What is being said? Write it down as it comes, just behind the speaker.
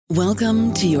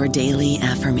Welcome to your daily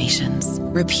affirmations.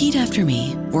 Repeat after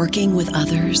me. Working with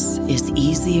others is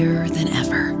easier than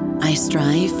ever. I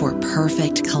strive for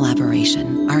perfect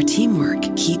collaboration. Our teamwork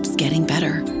keeps getting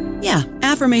better. Yeah,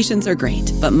 affirmations are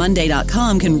great, but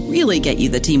Monday.com can really get you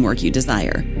the teamwork you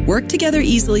desire. Work together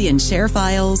easily and share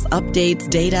files, updates,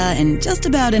 data, and just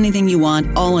about anything you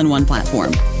want all in one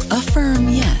platform. Affirm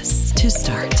yes to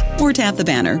start, or tap the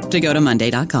banner to go to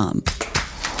Monday.com.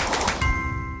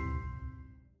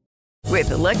 With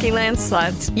the Lucky Land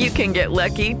Slots, you can get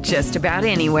lucky just about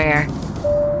anywhere.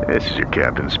 This is your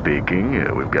captain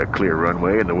speaking. We've got clear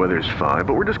runway and the weather's fine,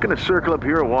 but we're just going to circle up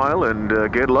here a while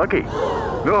and get lucky.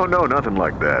 No, nothing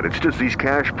like that. It's just these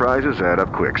cash prizes add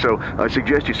up quick. So I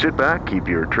suggest you sit back, keep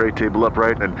your tray table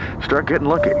upright, and start getting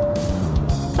lucky.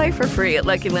 Play for free at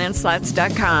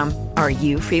LuckyLandSlots.com. Are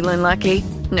you feeling lucky?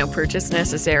 No purchase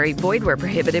necessary. Void where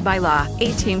prohibited by law.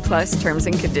 18 plus terms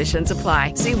and conditions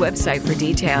apply. See website for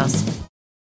details.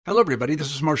 Hello, everybody.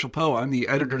 This is Marshall Poe. I'm the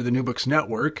editor of the New Books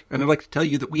Network, and I'd like to tell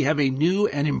you that we have a new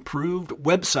and improved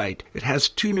website. It has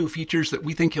 2 new features that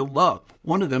we think you'll love.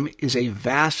 One of them is a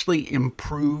vastly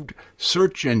improved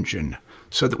search engine,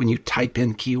 so that when you type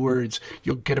in keywords,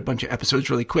 you'll get a bunch of episodes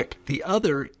really quick. The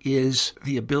other is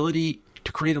the ability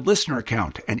to create a listener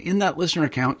account. And in that listener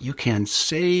account, you can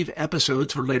save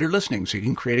episodes for later listening. So you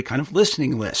can create a kind of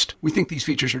listening list. We think these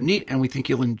features are neat and we think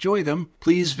you'll enjoy them.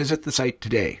 Please visit the site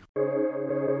today.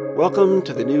 Welcome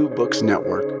to the New Books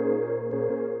Network.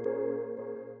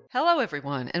 Hello,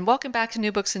 everyone, and welcome back to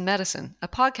New Books in Medicine, a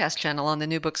podcast channel on the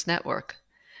New Books Network.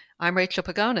 I'm Rachel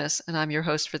Pagonis, and I'm your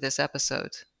host for this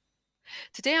episode.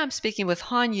 Today I'm speaking with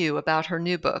Han Yu about her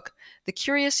new book, The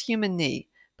Curious Human Knee,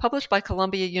 published by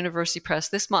Columbia University Press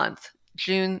this month,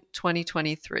 June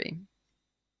 2023.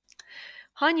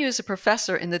 Han Yu is a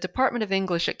professor in the Department of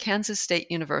English at Kansas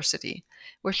State University,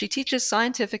 where she teaches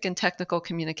scientific and technical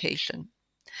communication.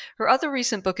 Her other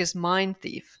recent book is Mind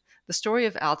Thief, The Story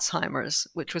of Alzheimer's,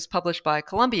 which was published by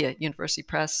Columbia University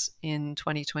Press in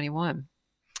 2021.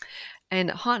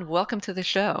 And Han, welcome to the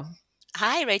show.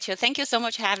 Hi, Rachel. Thank you so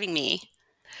much for having me.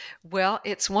 Well,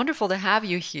 it's wonderful to have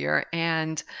you here.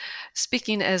 And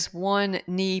speaking as one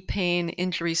knee pain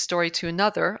injury story to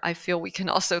another, I feel we can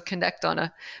also connect on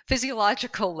a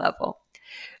physiological level.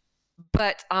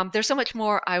 But there's so much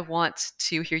more I want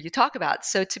to hear you talk about.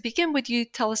 So to begin, would you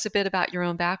tell us a bit about your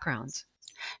own background?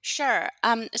 Sure.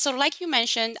 So like you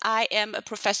mentioned, I am a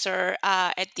professor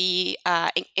at the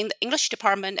in the English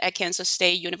department at Kansas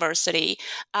State University.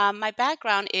 My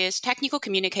background is technical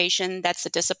communication. That's the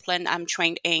discipline I'm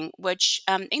trained in, which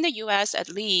in the U.S. at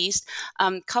least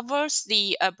covers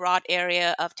the broad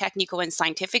area of technical and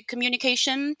scientific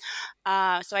communication.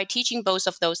 So I teach in both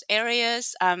of those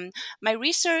areas. My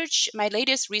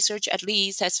latest research at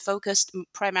least, has focused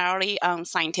primarily on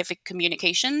scientific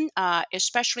communication,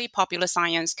 especially popular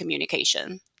science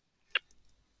communication.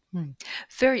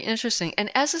 Very interesting.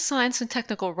 And as a science and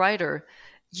technical writer,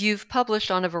 you've published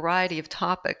on a variety of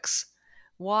topics.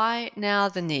 Why now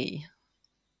the knee?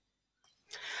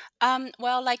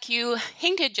 Well, like you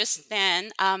hinted just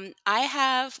then, I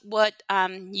have what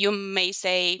you may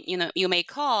say, you may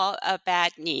call a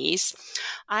bad knees.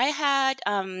 I had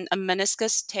a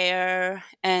meniscus tear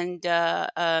and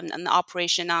an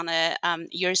operation on it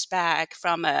years back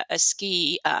from a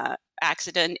ski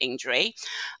accident injury.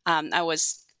 I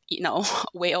was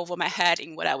way over my head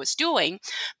in what I was doing.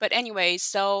 But anyway,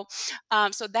 so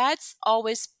that's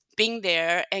always been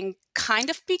there, and kind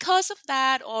of because of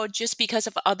that, or just because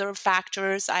of other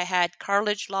factors, I had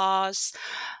cartilage loss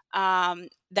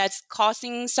that's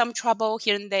causing some trouble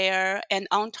here and there. And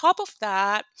on top of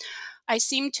that, I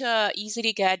seem to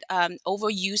easily get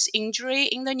overuse injury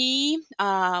in the knee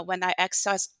when I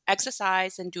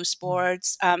exercise and do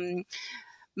sports.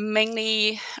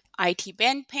 Mainly IT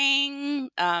band pain,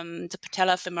 the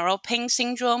patellofemoral pain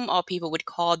syndrome, or people would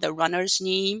call the runner's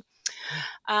knee.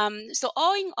 So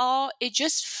all in all, it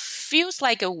just feels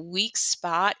like a weak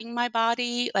spot in my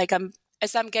body. Like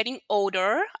as I'm getting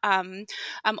older, I'm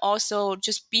also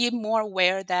just being more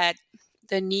aware that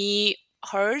the knee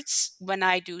hurts when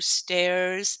I do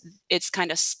stairs. It's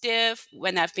kind of stiff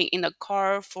when I've been in the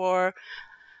car for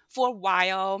a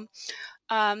while.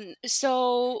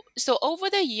 So over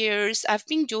the years, I've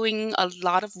been doing a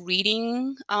lot of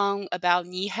reading about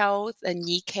knee health and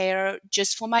knee care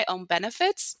just for my own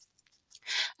benefits.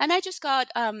 And I just got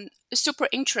super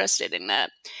interested in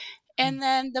it. And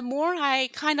then the more I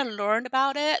kind of learned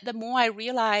about it, the more I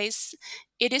realized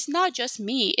it is not just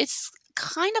me. It's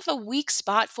kind of a weak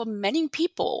spot for many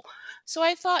people. So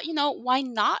I thought, why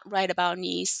not write about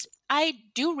knees? I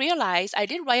did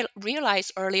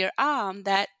realize earlier on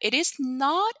that it is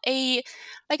not a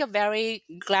very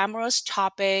glamorous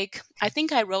topic. I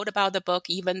think I wrote about the book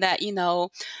even that,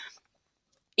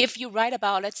 if you write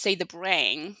about, let's say, the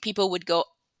brain, people would go,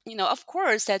 of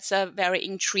course, that's a very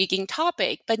intriguing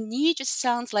topic, but knee just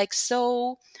sounds like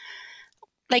so,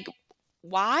 like,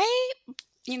 why?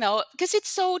 Because it's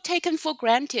so taken for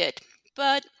granted.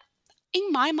 But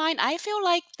in my mind, I feel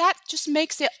like that just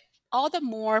makes it all the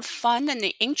more fun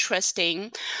and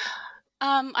interesting.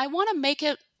 I want to make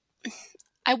it.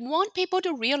 I want people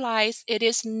to realize it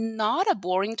is not a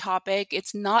boring topic.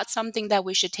 It's not something that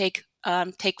we should take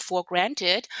for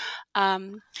granted.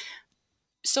 Um,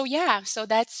 so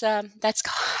that's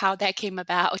how that came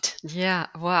about. Yeah,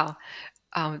 wow.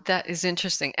 That is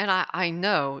interesting. And I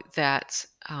know that,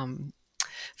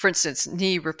 for instance,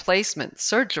 knee replacement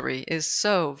surgery is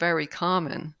so very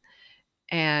common.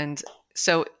 And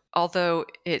so although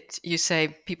you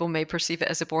say people may perceive it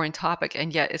as a boring topic,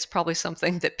 and yet it's probably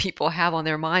something that people have on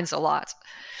their minds a lot.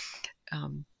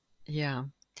 Yeah.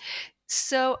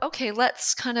 So, okay,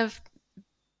 let's kind of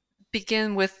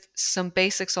begin with some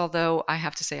basics, although I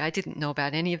have to say I didn't know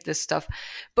about any of this stuff.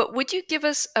 But would you give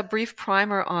us a brief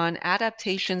primer on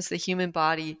adaptations the human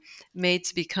body made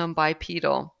to become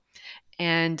bipedal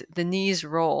and the knee's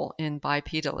role in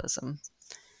bipedalism?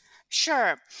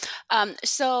 Sure.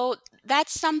 So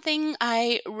that's something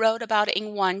I wrote about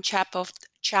in one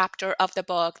chapter of the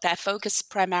book that focused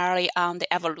primarily on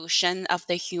the evolution of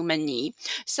the human knee.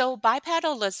 So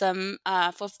bipedalism,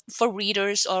 for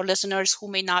readers or listeners who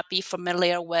may not be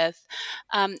familiar with,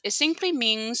 it simply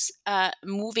means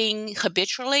moving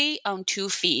habitually on 2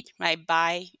 feet, right?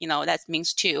 That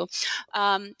means two,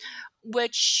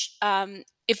 which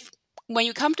if when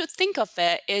you come to think of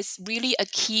it, is really a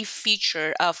key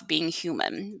feature of being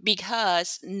human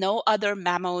because no other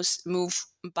mammals move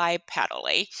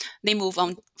bipedally. They move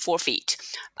on 4 feet.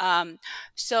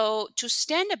 So to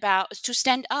stand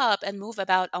up and move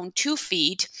about on 2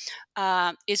 feet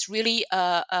is really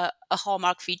a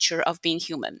hallmark feature of being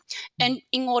human. And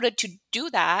in order to do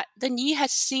that, the knee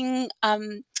has seen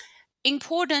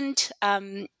important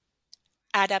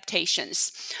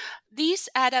adaptations. These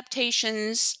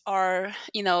adaptations are,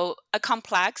 a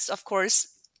complex, of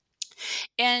course,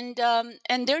 and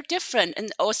they're different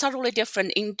or subtly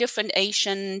different in different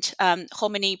ancient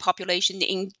hominid population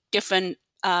in different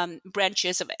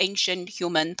branches of ancient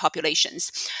human populations.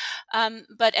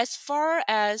 But as far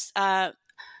as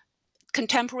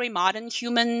contemporary modern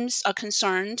humans are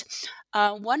concerned,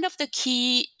 one of the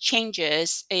key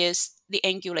changes is the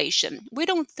angulation. We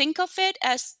don't think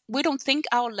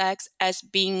our legs as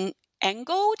being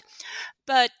angled,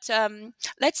 but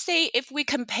let's say if we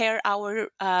compare our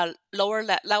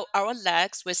our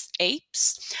legs with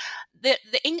apes,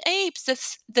 in apes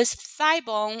the thigh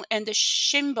bone and the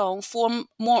shin bone form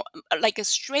more like a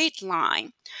straight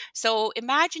line. So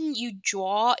imagine you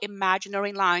draw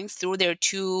imaginary lines through their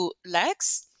 2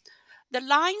 legs. The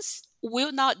lines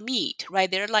will not meet,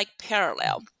 right? They're like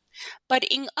parallel. But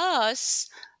in us,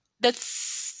 the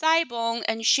thigh bone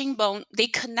and shin bone, they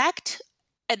connect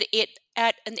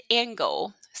at an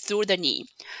angle through the knee.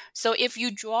 So if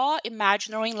you draw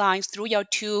imaginary lines through your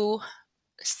 2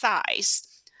 thighs,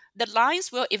 the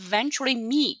lines will eventually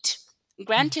meet.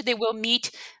 Granted, they will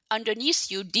meet underneath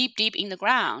you, deep in the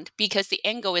ground, because the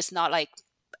angle is not like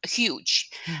huge,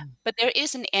 but there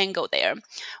is an angle there,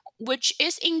 which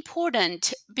is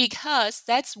important because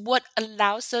that's what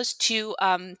allows us to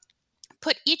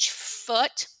put each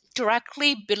foot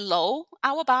directly below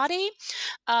our body.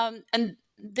 And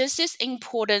this is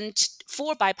important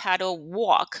for bipedal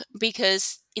walk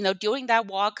because, during that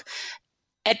walk,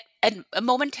 and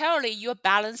momentarily you're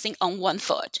balancing on one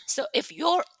foot. So if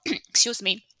you're, excuse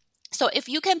me, so if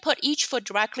you can put each foot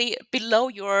directly below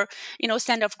your,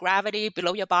 center of gravity,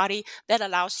 below your body, that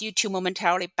allows you to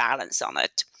momentarily balance on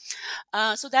it.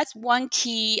 So that's one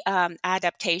key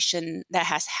adaptation that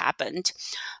has happened.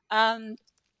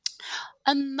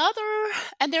 Another,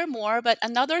 and there are more, but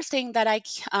another thing that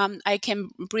I can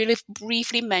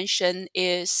briefly mention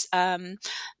is at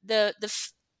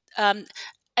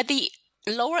the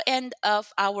lower end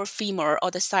of our femur or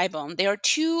the thigh bone, there are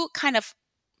 2 kind of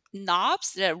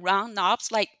knobs, they're round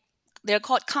knobs, like they're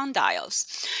called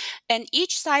condyles. And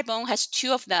each thigh bone has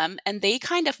 2 of them, and they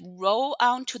kind of roll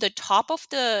onto the top of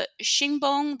the shin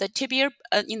bone, the tibia,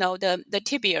 the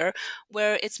tibia,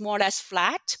 where it's more or less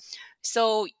flat.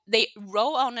 So they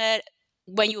roll on it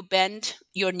when you bend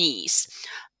your knees.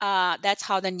 That's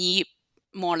how the knee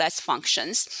more or less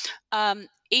functions.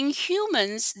 In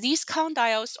humans, these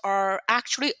condyles are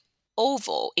actually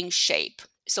oval in shape,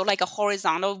 so like a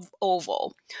horizontal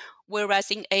oval,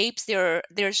 whereas in apes,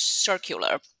 they're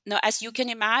circular. Now, as you can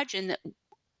imagine,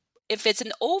 if it's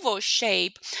an oval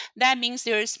shape, that means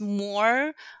there's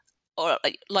more or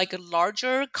like a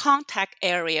larger contact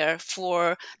area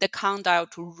for the condyle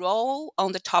to roll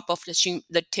on the top of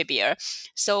the tibia.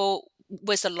 So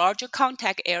with a larger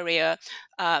contact area,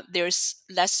 there's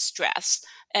less stress.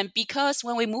 And because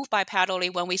when we move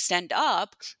bipedally, when we stand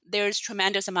up, there's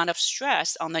tremendous amount of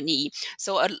stress on the knee.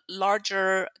 So a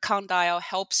larger condyle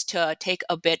helps to take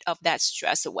a bit of that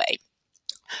stress away.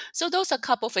 So those are a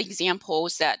couple of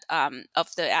examples that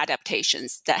of the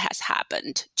adaptations that has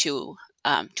happened to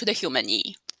the human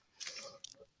knee.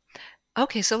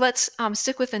 Okay, so let's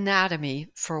stick with anatomy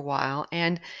for a while.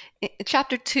 And in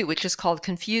chapter 2, which is called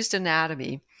Confused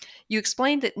Anatomy, you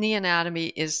explained that knee anatomy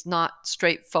is not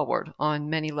straightforward on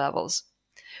many levels.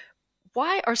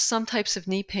 Why are some types of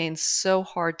knee pain so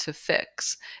hard to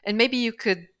fix? And maybe you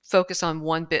could focus on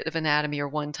one bit of anatomy or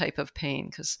one type of pain,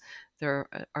 because there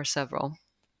are several.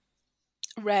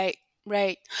 Right.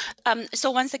 So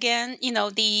once again,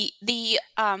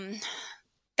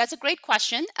 that's a great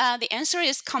question. The answer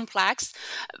is complex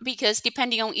because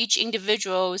depending on each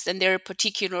individual's and their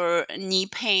particular knee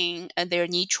pain and their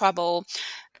knee trouble,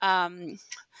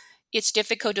 it's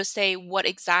difficult to say what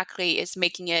exactly is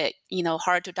making it,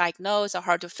 hard to diagnose or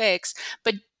hard to fix.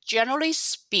 But generally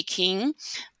speaking,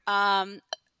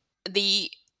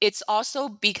 it's also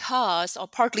because, or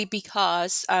partly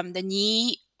because, the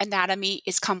knee anatomy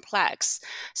is complex.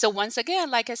 So once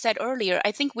again, like I said earlier,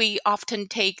 I think we often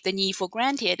take the knee for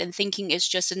granted and thinking it's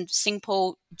just a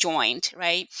simple joint,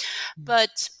 right? Mm-hmm.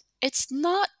 But it's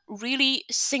not really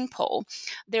simple.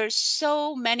 There's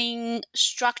so many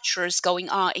structures going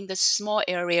on in the small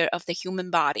area of the human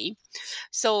body.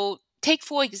 So take,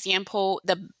 for example,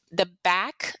 the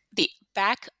back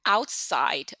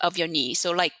outside of your knee.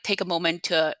 So like take a moment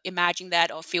to imagine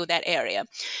that or feel that area.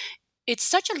 It's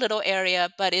such a little area,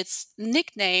 but it's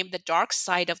nicknamed the dark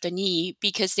side of the knee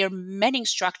because there are many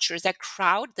structures that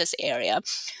crowd this area.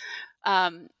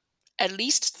 At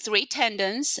least 3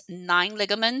 tendons, 9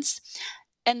 ligaments,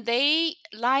 and they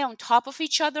lie on top of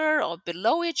each other or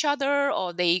below each other,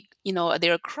 or they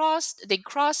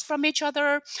cross from each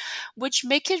other, which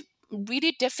make it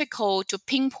really difficult to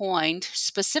pinpoint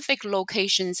specific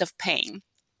locations of pain.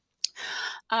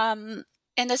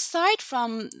 And aside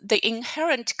from the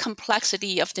inherent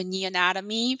complexity of the knee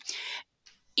anatomy,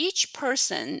 each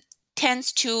person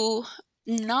tends to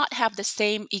not have the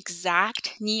same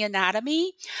exact knee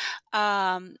anatomy,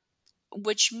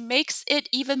 which makes it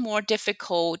even more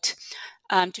difficult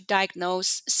to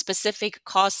diagnose specific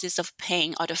causes of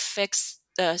pain or to fix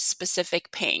the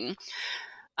specific pain.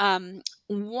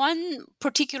 One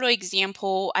particular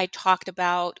example I talked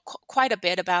about quite a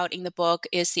bit about in the book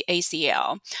is the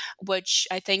ACL, which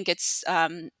I think it's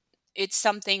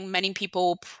something many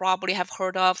people probably have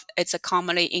heard of. It's a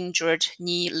commonly injured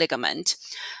knee ligament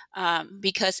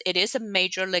because it is a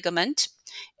major ligament.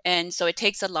 And so it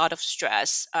takes a lot of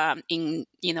stress in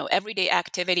everyday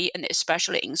activity and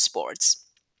especially in sports.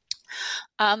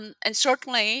 And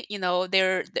certainly,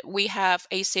 we have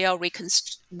ACL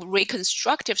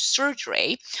reconstructive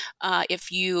surgery. If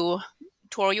you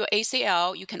tore your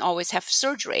ACL, you can always have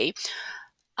surgery.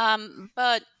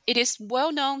 But it is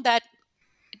well known that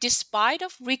despite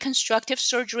of reconstructive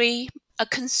surgery, a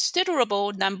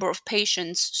considerable number of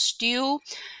patients still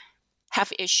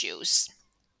have issues.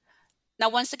 Now,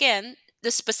 once again,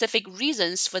 the specific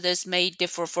reasons for this may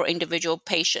differ for individual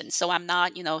patients. So I'm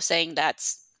not, saying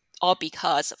that's all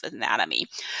because of anatomy.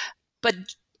 But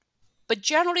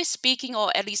generally speaking,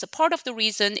 or at least a part of the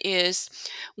reason is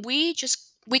we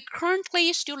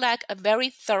currently still lack a very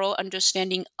thorough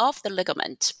understanding of the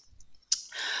ligament.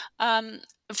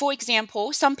 For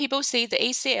example, some people say the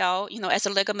ACL, as a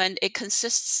ligament,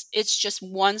 it's just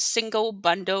one single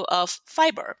bundle of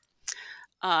fiber.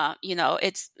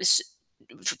 It's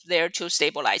there to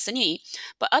stabilize the knee.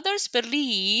 But others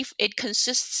believe it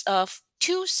consists of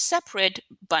 2 separate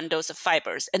bundles of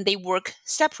fibers, and they work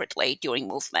separately during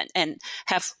movement and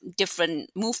have different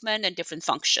movement and different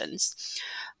functions.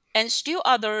 And still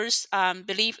others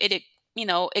believe it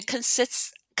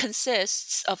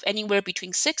consists of anywhere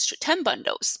between 6 to 10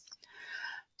 bundles.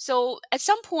 So at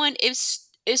some point,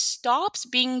 it stops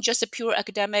being just a pure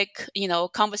academic,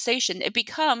 conversation. It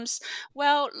becomes,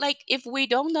 like if we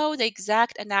don't know the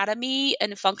exact anatomy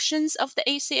and functions of the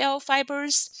ACL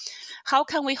fibers, how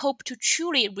can we hope to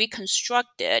truly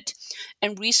reconstruct it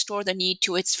and restore the knee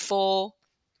to its full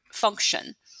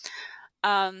function?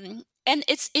 And And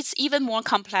it's even more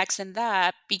complex than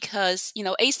that because,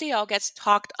 ACL gets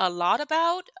talked a lot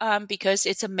about because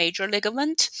it's a major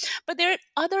ligament. But there are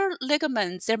other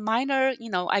ligaments, they're minor,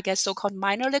 I guess so-called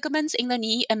minor ligaments in the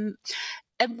knee, and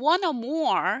one or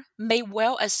more may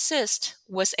well assist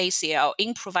with ACL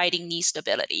in providing knee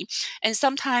stability. And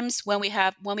sometimes when we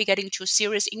get into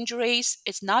serious injuries,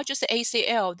 it's not just the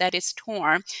ACL that is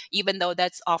torn, even though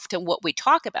that's often what we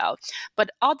talk about,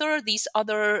 but these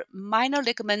other minor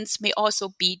ligaments may also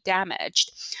be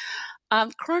damaged.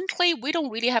 Currently, we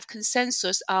don't really have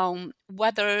consensus on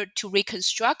whether to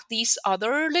reconstruct these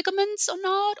other ligaments or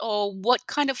not, or what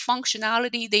kind of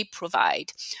functionality they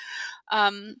provide.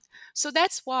 So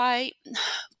that's why,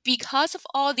 because of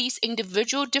all these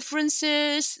individual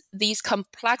differences, these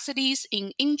complexities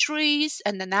in injuries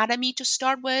and anatomy to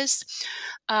start with,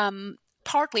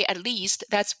 partly at least,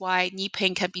 that's why knee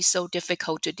pain can be so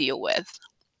difficult to deal with.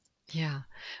 Yeah.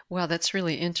 Well, that's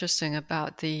really interesting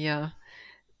about the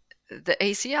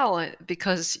ACL,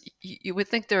 because you would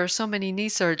think there are so many knee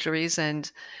surgeries and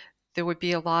there would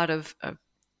be a lot of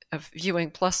viewing,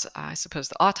 plus I suppose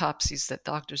the autopsies that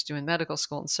doctors do in medical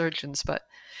school and surgeons, but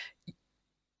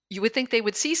you would think they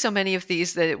would see so many of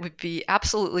these that it would be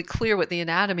absolutely clear what the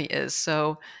anatomy is.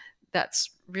 So that's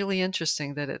really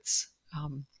interesting that it's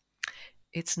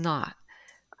not.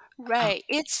 Right.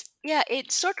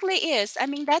 It certainly is. I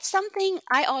mean, that's something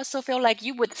I also feel like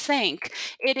you would think.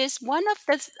 It is one of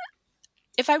the,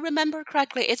 if I remember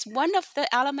correctly, it's one of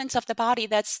the elements of the body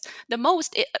that's the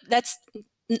most,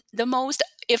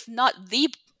 if not the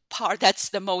part that's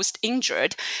the most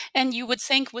injured. And you would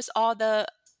think with all the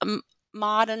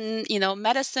modern,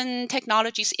 medicine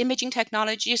technologies, imaging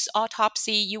technologies,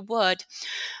 autopsy, you would.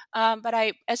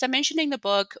 But as I mentioned in the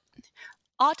book,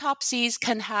 autopsies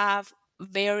can have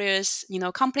various,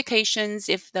 complications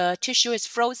if the tissue is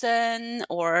frozen,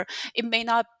 or it may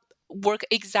not work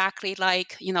exactly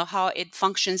like, how it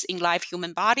functions in live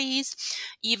human bodies.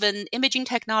 Even imaging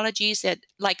technologies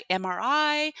like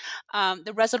MRI,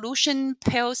 the resolution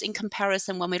pales in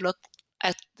comparison when we look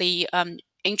at the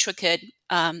intricate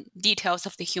details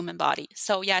of the human body.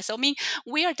 So I mean,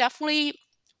 we're definitely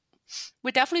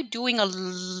doing a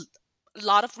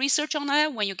lot of research on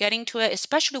it when you get into it,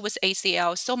 especially with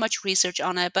ACL, so much research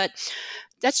on it. But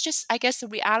that's just, I guess, the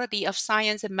reality of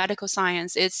science and medical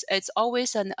science. It's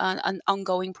always an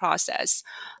ongoing process.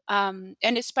 And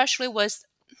especially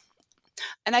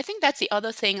and I think that's the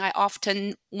other thing I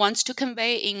often want to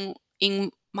convey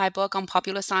in my book on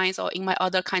popular science or in my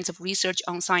other kinds of research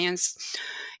on science,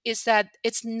 is that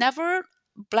it's never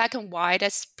black and white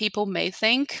as people may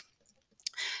think.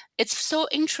 It's so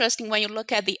interesting when you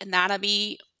look at the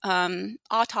anatomy,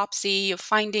 autopsy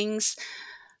findings.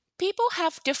 People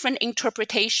have different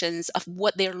interpretations of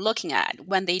what they're looking at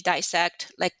when they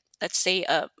dissect, like, let's say,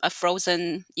 a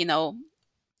frozen,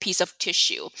 piece of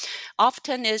tissue.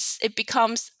 Often it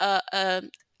becomes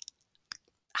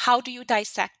how do you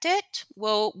dissect it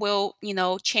will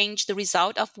change the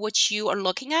result of what you are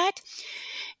looking at.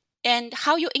 And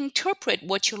how you interpret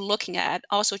what you're looking at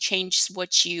also changes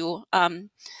what you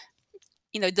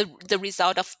the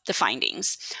result of the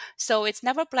findings. So it's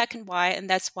never black and white, and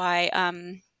that's why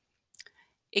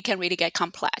it can really get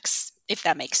complex, if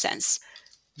that makes sense.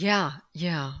 Yeah.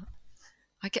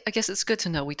 I guess it's good to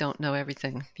know we don't know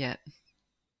everything yet.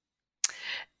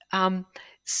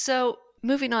 So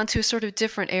moving on to a sort of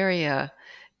different area,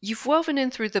 you've woven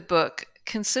in through the book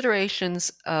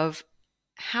considerations of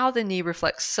how the knee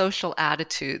reflects social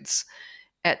attitudes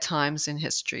at times in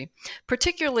history,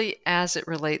 particularly as it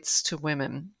relates to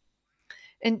women.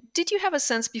 And did you have a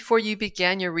sense before you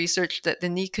began your research that the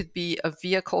knee could be a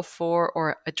vehicle for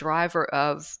or a driver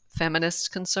of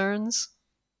feminist concerns?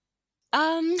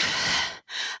 That's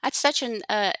such an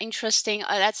interesting.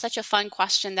 That's such a fun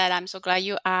question that I'm so glad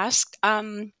you asked.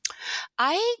 I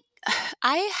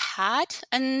had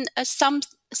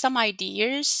some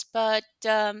ideas, but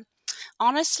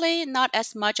honestly, not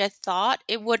as much as I thought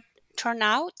it would turn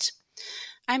out.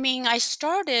 I mean, I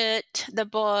started the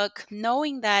book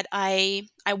knowing that I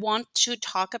want to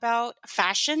talk about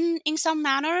fashion in some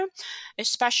manner,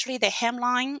 especially the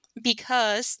hemline,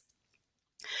 because,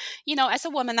 as a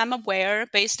woman, I'm aware,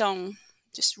 based on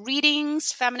just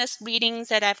readings, feminist readings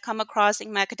that I've come across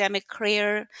in my academic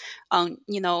career,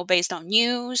 based on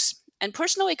news and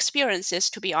personal experiences,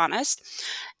 to be honest,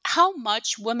 how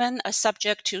much women are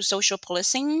subject to social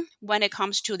policing when it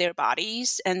comes to their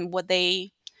bodies and what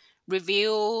they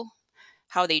reveal,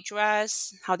 how they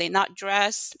dress, how they not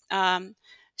dress.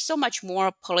 So much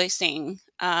more policing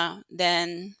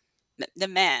than the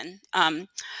men.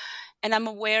 And I'm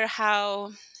aware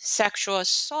how sexual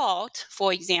assault,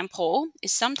 for example,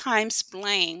 is sometimes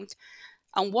blamed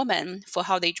on women for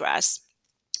how they dress.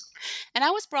 And I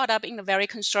was brought up in a very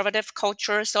conservative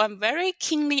culture, so I'm very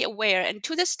keenly aware. And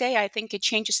to this day, I think it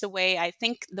changes the way I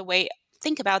think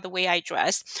about the way I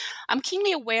dress. I'm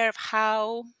keenly aware of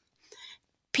how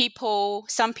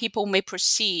some people may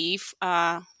perceive,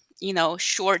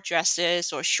 short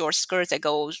dresses or short skirts that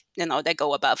go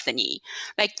above the knee.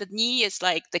 Like the knee is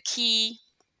like the key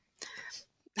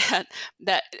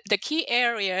the key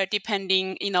area,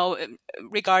 depending,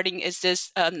 regarding, is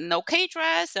this an okay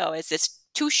dress or is this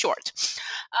too short?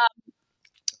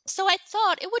 So I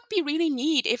thought it would be really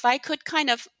neat if I could kind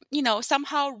of,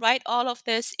 somehow write all of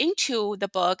this into the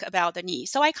book about the knee.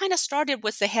 So I kind of started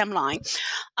with the hemline.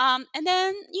 And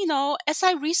then, as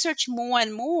I research more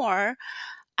and more,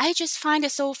 I just find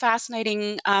it so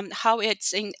fascinating how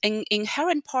it's an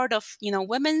inherent part of,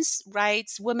 women's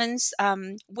rights, women's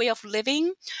way of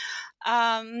living.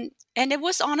 And it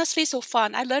was honestly so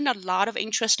fun. I learned a lot of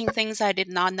interesting things I did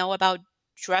not know about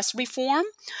dress reform.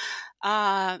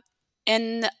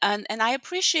 And I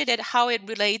appreciated how it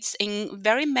relates in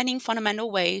very many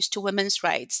fundamental ways to women's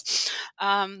rights.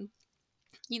 I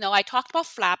talked about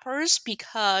flappers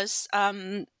because,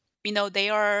 they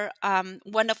are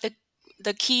one of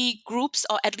the key groups,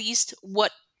 or at least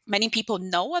what many people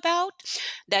know about,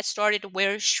 that started to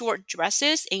wear short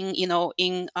dresses in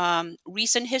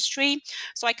recent history.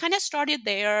 So I kind of started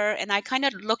there, and I kind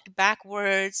of looked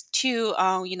backwards to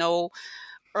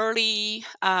early,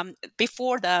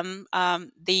 before them,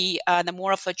 the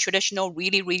more of a traditional,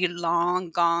 really really long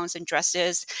gowns and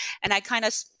dresses, and I kind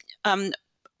of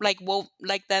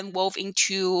wove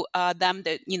into them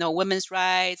the women's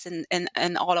rights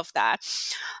and all of that,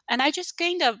 and I just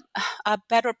gained a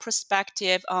better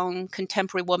perspective on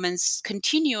contemporary women's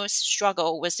continuous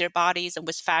struggle with their bodies and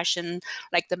with fashion,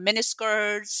 like the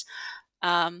miniskirts,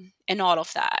 and all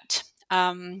of that.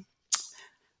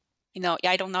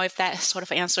 I don't know if that sort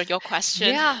of answered your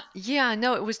question. Yeah.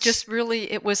 No, it was just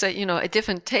really, it was a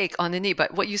different take on the knee.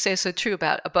 But what you say is so true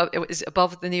about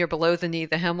above the knee or below the knee.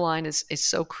 The hemline is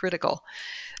so critical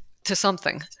to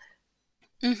something.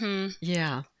 Mm-hmm.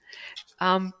 Yeah.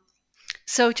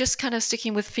 So just kind of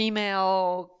sticking with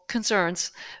female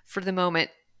concerns for the moment.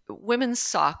 Women's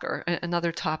soccer,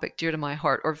 another topic dear to my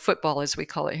heart, or football as we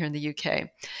call it here in the UK,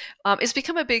 it's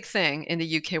become a big thing in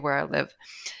the UK where I live.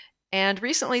 And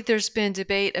recently there's been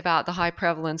debate about the high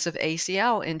prevalence of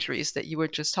ACL injuries that you were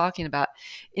just talking about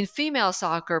in female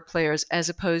soccer players as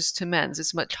opposed to men's.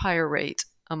 It's a much higher rate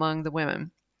among the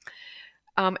women.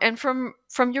 And from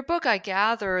your book, I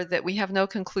gather that we have no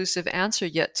conclusive answer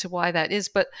yet to why that is,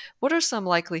 but what are some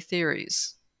likely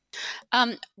theories?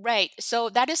 Right. So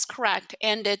that is correct,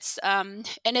 and it's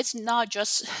not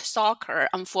just soccer,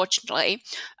 unfortunately.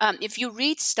 If you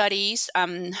read studies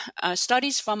from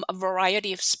a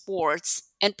variety of sports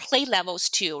and play levels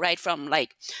too, right, from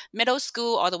like middle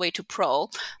school all the way to pro,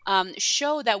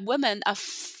 show that women are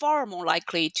far more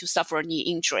likely to suffer knee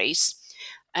injuries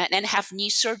and have knee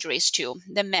surgeries too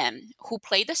than men who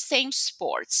play the same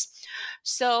sports.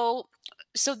 So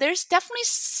there's definitely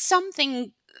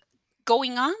something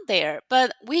going on there,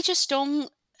 but we just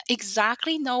don't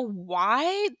exactly know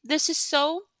why this is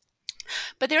so.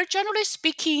 But there are, generally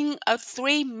speaking,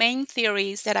 three main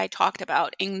theories that I talked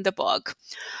about in the book.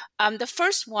 The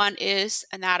first one is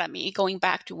anatomy, going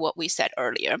back to what we said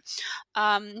earlier.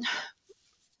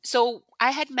 So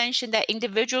I had mentioned that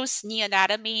individuals' knee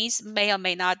anatomies may or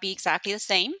may not be exactly the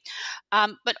same,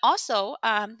 but also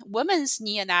women's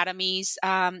knee anatomies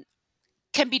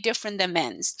can be different than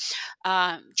men's,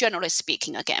 generally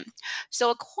speaking, again. So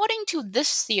according to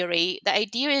this theory, the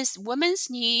idea is women's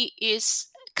knee is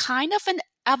kind of an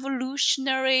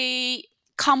evolutionary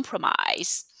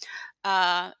compromise.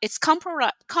 It's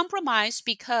compromised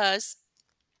because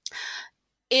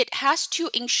it has to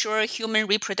ensure human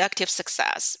reproductive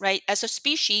success, right? As a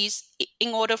species, in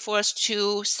order for us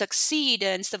to succeed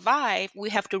and survive, we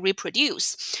have to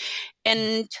reproduce.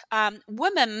 And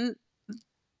women,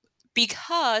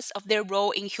 because of their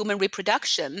role in human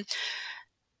reproduction,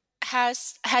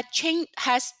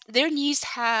 their needs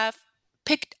have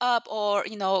picked up or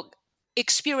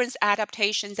experienced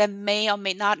adaptations that may or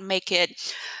may not make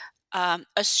it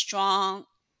a strong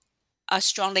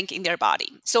link in their body.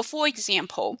 So, for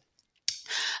example,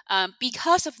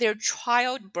 because of their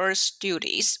childbirth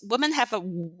duties, women have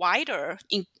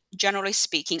generally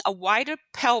speaking, a wider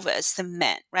pelvis than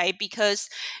men, right? Because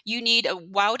you need a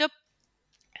wider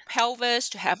pelvis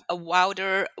to have a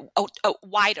wider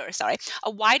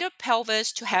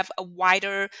pelvis to have a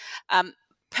wider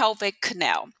pelvic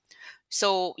canal.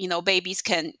 So babies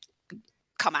can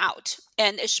come out.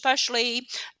 And especially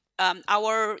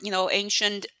our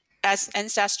ancient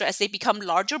ancestor, as they become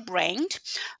larger brained,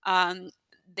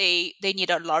 they need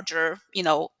a larger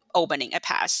opening, a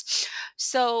pass.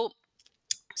 So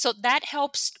that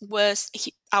helps with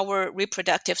our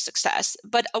reproductive success.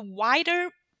 But a wider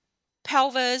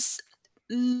pelvis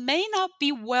may not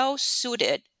be well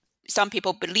suited, some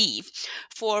people believe,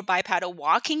 for bipedal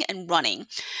walking and running.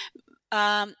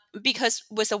 Because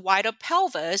with a wider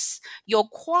pelvis, your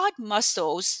quad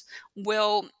muscles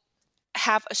will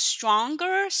have a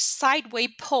stronger sideway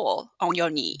pull on your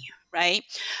knee, right?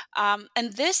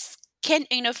 And this can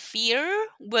interfere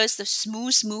with the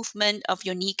smooth movement of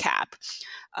your kneecap.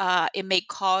 It may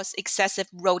cause excessive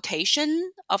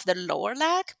rotation of the lower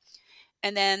leg,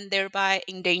 and then thereby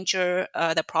endanger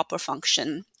the proper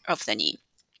function of the knee.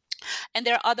 And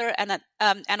there are other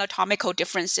anatomical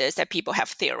differences that people have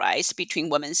theorized between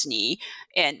women's knee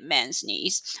and men's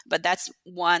knees, but that's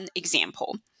one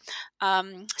example.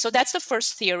 So that's the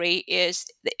first theory, is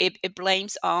it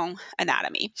blames on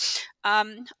anatomy.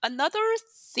 Another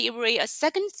theory, a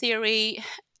second theory,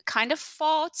 kind of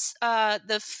faults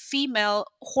the female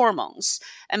hormones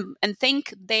and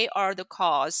think they are the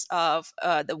cause of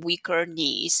the weaker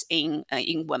knees in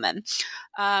women.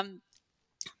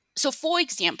 So for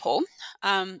example,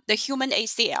 the human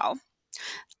ACL,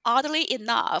 oddly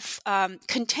enough,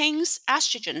 contains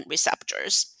estrogen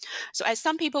receptors. So as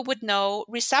some people would know,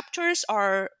 receptors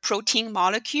are protein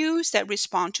molecules that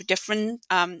respond to different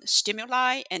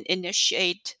stimuli and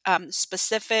initiate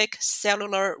specific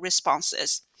cellular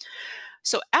responses.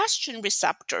 So estrogen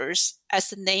receptors, as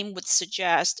the name would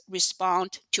suggest,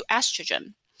 respond to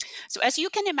estrogen. So as you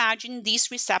can imagine, these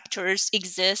receptors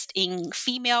exist in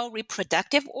female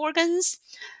reproductive organs,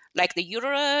 like the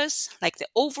uterus, like the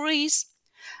ovaries.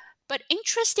 But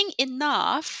interesting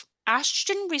enough,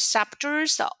 estrogen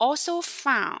receptors are also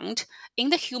found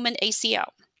in the human ACL.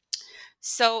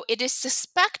 So it is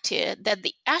suspected that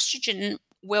the estrogen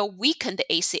will weaken the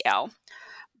ACL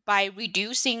by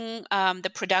reducing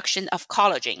the production of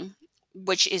collagen,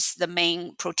 which is the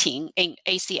main protein in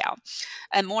ACL.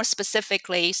 And more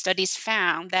specifically, studies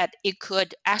found that it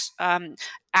could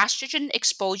estrogen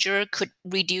exposure could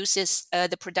reduce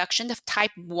the production of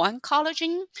type 1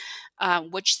 collagen,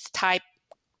 which is the type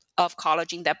of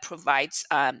collagen that provides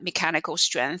mechanical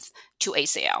strength to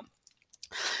ACL.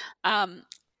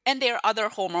 And there are other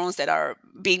hormones that are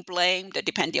being blamed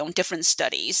depending on different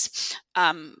studies.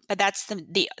 But that's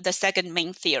the second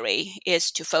main theory,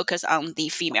 is to focus on the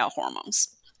female hormones.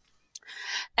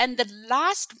 And the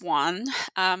last one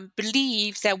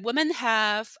believes that women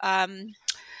have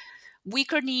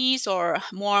weaker knees or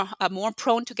more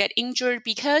prone to get injured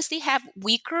because they have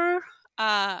weaker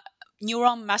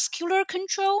neuromuscular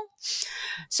control.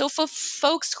 So for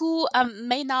folks who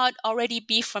may not already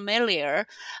be familiar,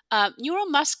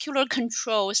 neuromuscular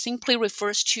control simply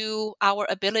refers to our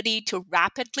ability to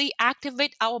rapidly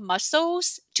activate our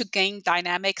muscles to gain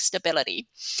dynamic stability.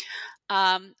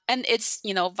 And it's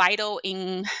vital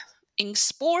in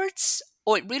sports,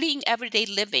 or really in everyday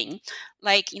living.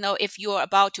 Like, if you're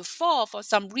about to fall for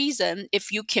some reason,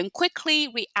 if you can quickly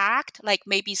react, like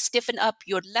maybe stiffen up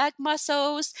your leg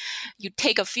muscles, you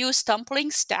take a few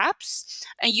stumbling steps,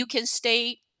 and you can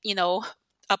stay,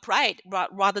 upright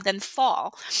rather than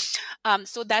fall.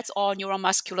 So that's all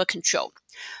neuromuscular control.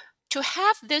 To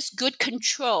have this good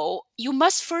control, you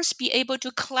must first be able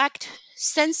to collect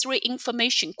sensory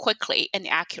information quickly and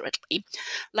accurately,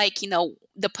 like,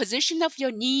 the position of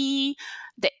your knee,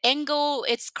 the angle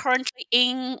it's currently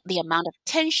in, the amount of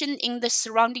tension in the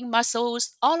surrounding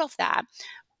muscles, all of that,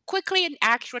 quickly and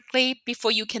accurately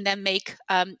before you can then make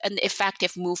an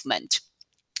effective movement.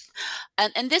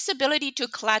 And this ability to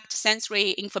collect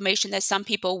sensory information, as some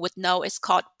people would know, is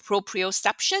called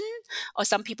proprioception, or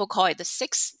some people call it the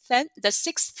sixth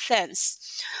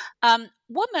sense.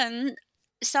 Women,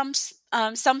 some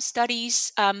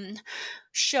studies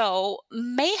show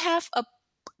may have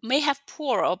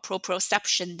poorer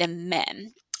proprioception than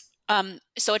men.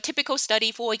 So a typical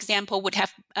study, for example, would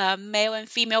have male and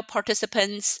female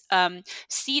participants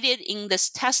seated in this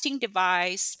testing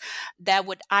device that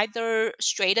would either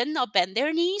straighten or bend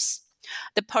their knees.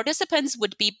 The participants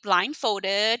would be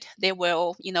blindfolded. They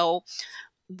will,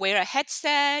 wear a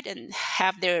headset and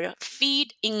have their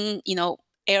feet in,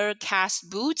 air cast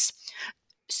boots.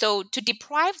 So to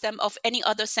deprive them of any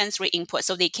other sensory input,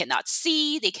 so they cannot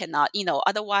see, they cannot,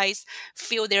 otherwise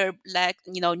feel their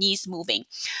knees moving.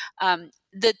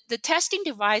 The testing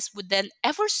device would then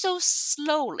ever so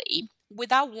slowly,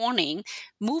 without warning,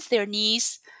 move their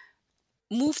knees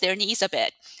a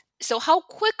bit. So how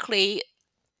quickly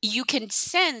you can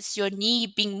sense your knee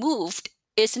being moved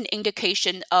is an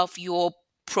indication of your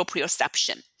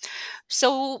proprioception.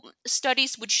 So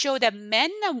studies would show that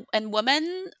men and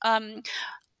women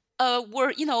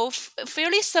were,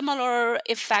 fairly similar,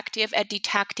 effective at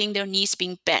detecting their knees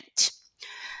being bent.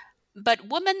 But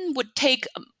women would take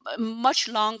much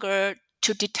longer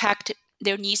to detect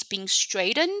their knees being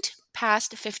straightened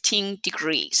past 15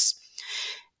 degrees.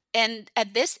 And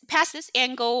past this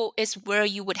angle is where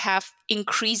you would have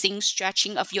increasing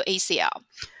stretching of your ACL.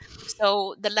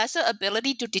 So the lesser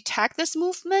ability to detect this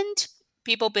movement,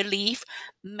 people believe,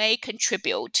 may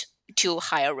contribute to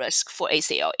higher risk for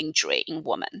ACL injury in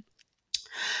women.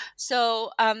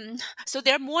 So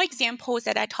there are more examples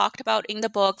that I talked about in the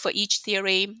book for each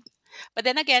theory. But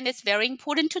then again, it's very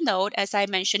important to note, as I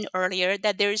mentioned earlier,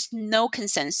 that there's no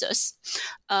consensus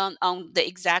on the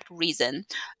exact reason.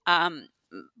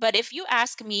 But if you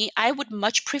ask me, I would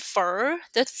much prefer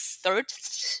the third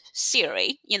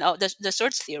theory, the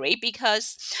third theory,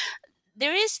 because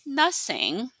there is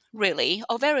nothing really,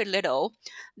 or very little,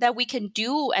 that we can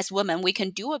do as women, we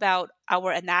can do about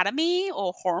our anatomy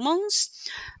or hormones.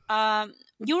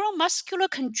 Neuromuscular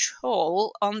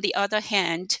control, on the other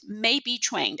hand, may be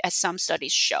trained, as some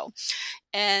studies show.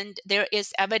 And there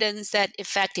is evidence that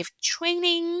effective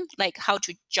training, like how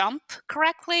to jump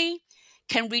correctly,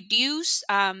 can reduce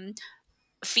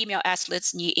female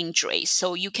athletes' knee injuries.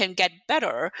 So you can get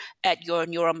better at your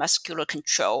neuromuscular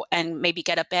control and maybe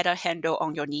get a better handle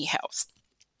on your knee health.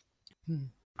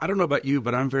 I don't know about you,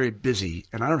 but I'm very busy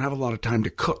and I don't have a lot of time to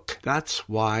cook. That's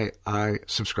why I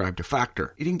subscribe to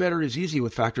Factor. Eating better is easy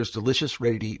with Factor's delicious,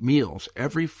 ready-to-eat meals.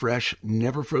 Every fresh,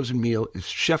 never frozen meal is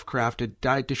chef-crafted,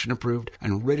 dietitian approved,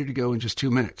 and ready to go in just 2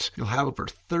 minutes. You'll have over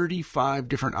 35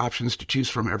 different options to choose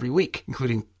from every week,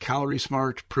 including Calorie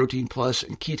Smart, Protein Plus,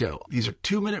 and Keto. These are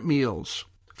 2-minute meals.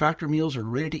 Factor meals are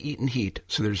ready to eat and heat,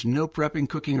 so there's no prepping,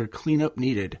 cooking, or cleanup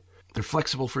needed. They're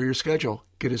flexible for your schedule.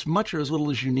 Get as much or as little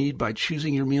as you need by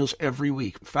choosing your meals every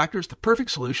week. Factor is the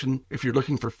perfect solution if you're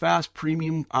looking for fast,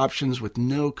 premium options with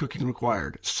no cooking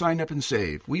required. Sign up and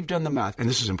save. We've done the math, and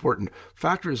this is important.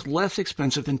 Factor is less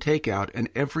expensive than takeout, and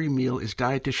every meal is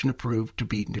dietitian approved to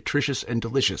be nutritious and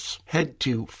delicious. Head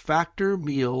to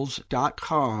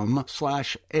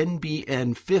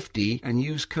factormeals.com/NBN50 and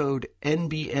use code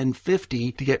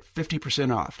NBN50 to get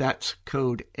 50% off. That's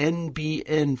code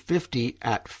NBN50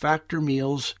 at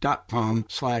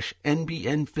factormeals.com/NBN50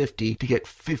 to get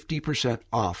 50%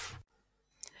 off.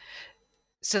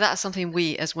 So that's something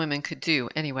we as women could do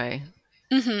anyway.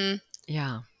 Mm-hmm.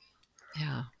 Yeah.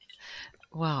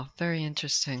 Wow, very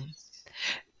interesting.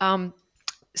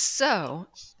 So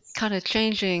kind of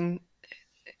changing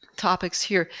topics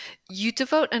here, you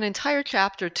devote an entire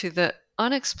chapter to the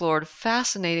unexplored,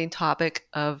 fascinating topic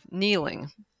of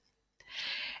kneeling.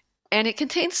 And it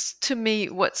contains to me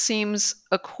what seems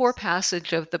a core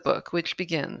passage of the book, which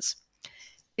begins,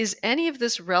 "Is any of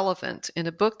this relevant in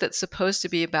a book that's supposed to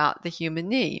be about the human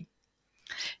knee?"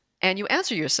 And you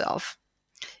answer yourself,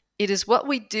 "It is what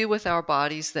we do with our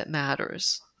bodies that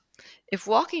matters. If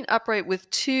walking upright with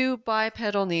 2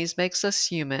 bipedal knees makes us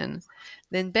human,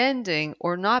 then bending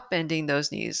or not bending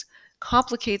those knees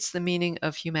complicates the meaning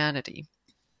of humanity.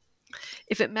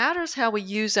 If it matters how we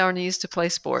use our knees to play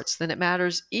sports, then it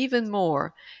matters even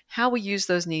more how we use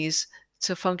those knees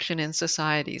to function in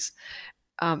societies."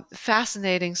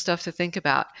 Fascinating stuff to think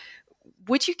about.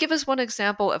 Would you give us one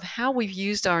example of how we've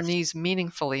used our knees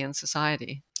meaningfully in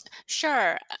society?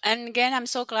 Sure. And again, I'm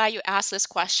so glad you asked this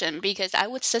question, because I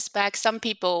would suspect some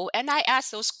people, and I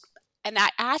ask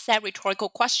that rhetorical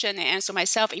question and answer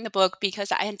myself in the book,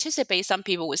 because I anticipate some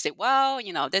people would say, well,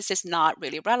 this is not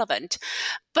really relevant.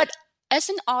 But as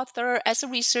an author, as a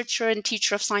researcher and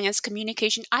teacher of science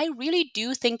communication, I really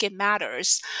do think it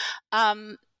matters,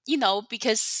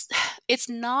 because it's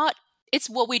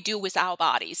what we do with our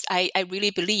bodies. I really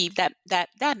believe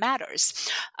that matters.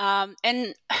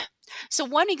 And so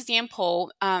one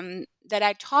example that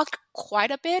I talk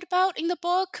quite a bit about in the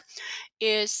book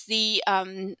is the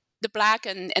Black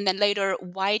and then later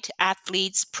white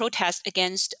athletes' protest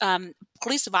against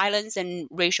police violence and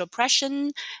racial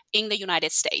oppression in the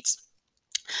United States.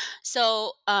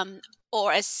 So,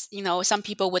 or as some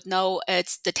people would know,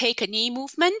 it's the Take a Knee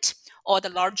movement, or the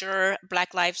larger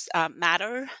Black Lives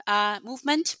Matter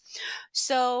movement.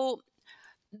 So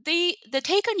the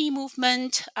Take a Knee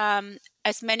movement,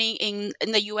 as many in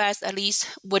the U.S. at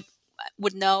least would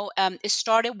know, it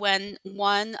started when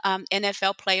one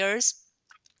NFL players,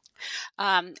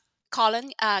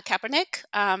 Colin Kaepernick,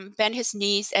 bent his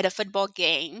knees at a football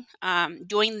game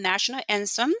during the national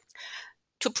anthem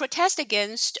to protest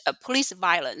against police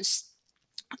violence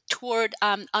toward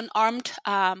unarmed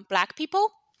Black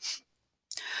people.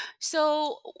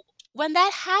 So when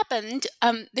that happened,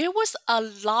 there was a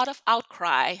lot of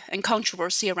outcry and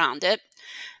controversy around it.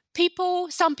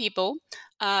 Some people,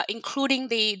 including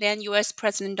the then U.S.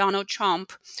 President Donald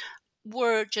Trump,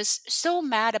 were just so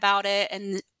mad about it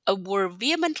and were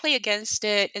vehemently against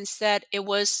it and said it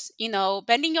was,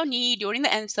 bending your knee during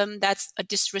the anthem. That's a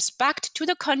disrespect to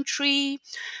the country,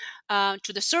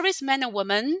 to the servicemen and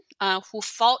women who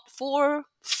fought for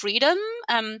freedom,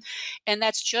 and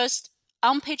that's just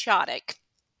unpatriotic.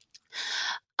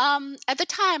 At the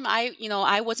time,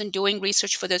 I wasn't doing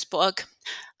research for this book.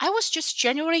 I was just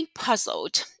genuinely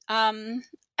puzzled.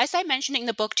 As I mentioned in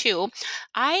the book too,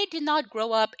 I did not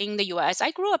grow up in the U.S.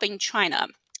 I grew up in China,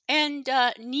 and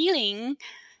kneeling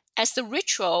as the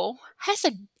ritual has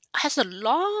a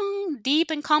long,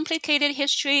 deep, and complicated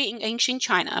history in ancient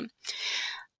China.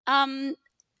 Um,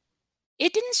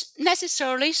 it didn't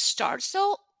necessarily start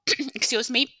so. Excuse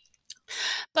me.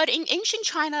 But in ancient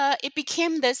China, it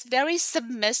became this very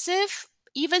submissive,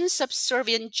 even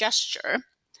subservient gesture,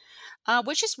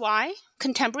 which is why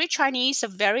contemporary Chinese are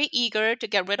very eager to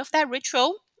get rid of that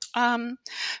ritual.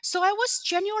 So I was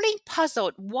genuinely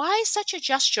puzzled why such a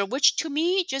gesture, which to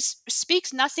me just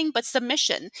speaks nothing but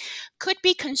submission, could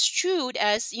be construed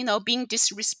as, being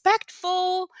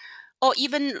disrespectful or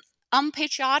even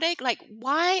unpatriotic. Like,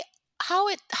 why?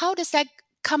 How does that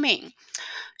come in?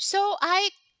 So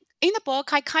in the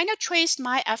book, I kind of traced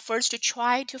my efforts to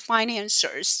try to find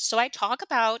answers. So I talk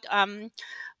about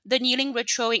the kneeling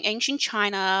ritual in ancient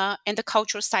China and the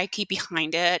cultural psyche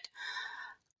behind it.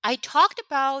 I talked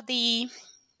about the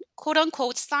quote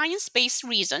unquote science-based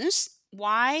reasons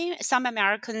why some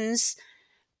Americans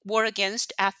were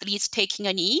against athletes taking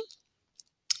a knee.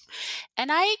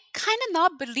 And I kind of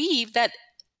not believe that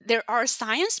there are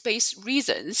science-based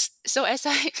reasons. So as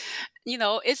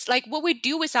it's like what we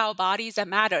do with our bodies that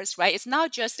matters, right? It's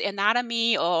not just the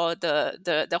anatomy or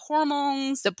the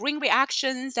hormones, the brain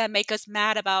reactions that make us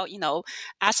mad about,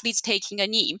 athletes taking a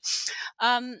knee.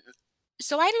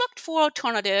 So I looked for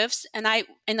alternatives and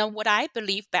what I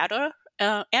believe better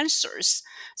answers.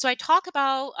 So I talk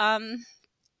about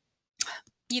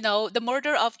the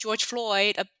murder of George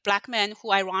Floyd, a black man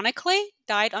who ironically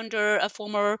died under a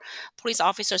former police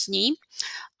officer's knee.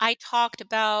 I talked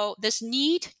about this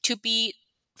need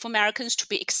for Americans to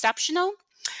be exceptional.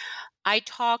 I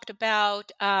talked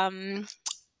about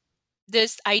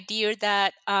this idea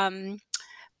that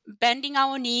bending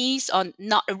our knees or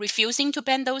not refusing to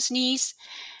bend those knees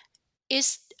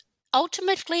is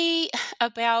ultimately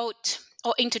about,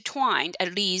 or intertwined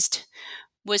at least,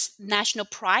 with national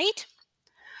pride,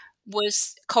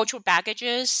 with cultural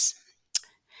baggages.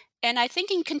 And I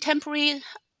think in contemporary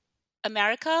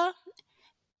America,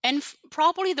 and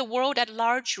probably the world at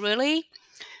large, really,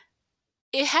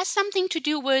 it has something to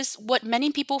do with what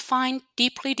many people find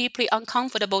deeply, deeply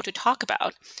uncomfortable to talk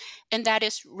about, and that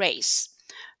is race.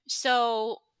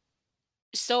 So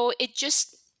it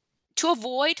just, to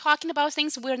avoid talking about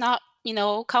things we're not,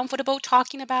 comfortable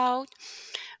talking about,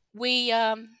 we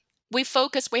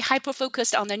hyper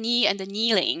focused on the knee and the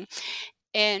kneeling,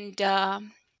 and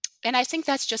I think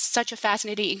that's just such a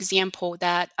fascinating example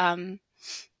that,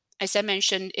 as I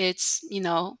mentioned, it's,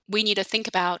 we need to think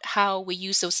about how we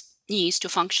use those knees to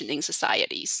function in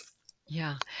societies.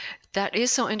 Yeah, that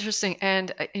is so interesting.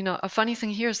 And, a funny thing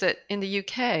here is that in the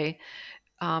UK,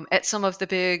 at some of the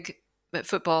big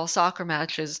football, soccer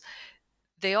matches,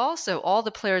 all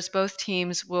the players, both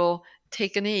teams will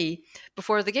take a knee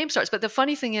before the game starts. But the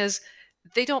funny thing is,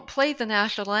 they don't play the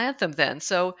national anthem then.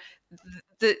 So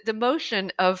the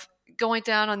motion of going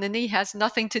down on the knee has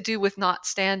nothing to do with not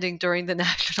standing during the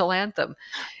national anthem.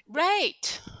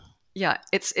 Right. Yeah,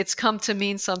 it's come to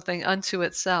mean something unto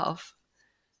itself.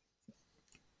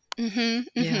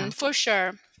 Yeah, for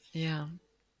sure. Yeah.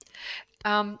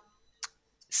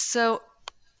 So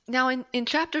now in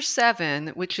chapter 7,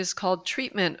 which is called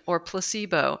Treatment or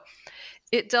Placebo,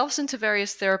 it delves into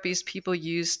various therapies people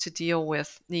use to deal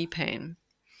with knee pain.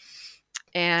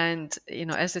 And,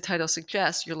 as the title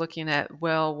suggests, you're looking at,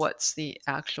 well, what's the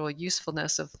actual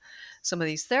usefulness of some of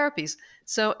these therapies?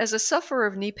 So as a sufferer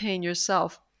of knee pain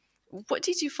yourself, what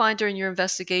did you find during your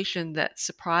investigation that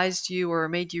surprised you or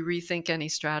made you rethink any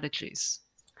strategies?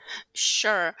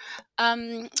 Sure.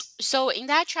 So in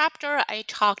that chapter, I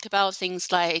talked about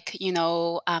things like,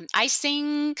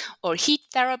 icing or heat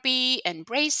therapy and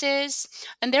braces,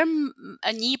 and there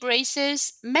are knee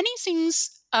braces. Many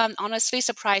things honestly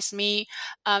surprised me,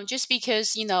 just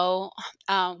because,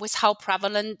 with how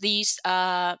prevalent these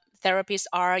therapies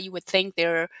are, you would think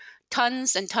there are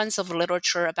tons and tons of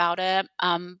literature about it,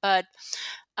 but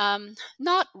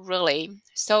not really.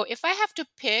 So if I have to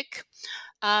pick,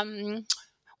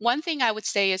 one thing I would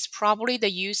say is probably the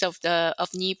use of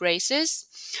knee braces.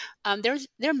 There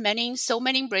are so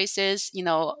many braces,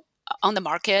 on the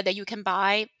market that you can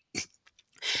buy,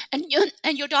 and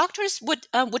your doctors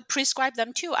would prescribe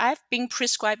them too. I've been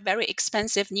prescribed very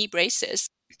expensive knee braces,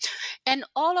 and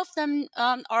all of them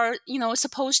are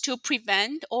supposed to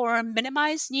prevent or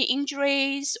minimize knee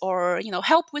injuries, or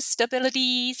help with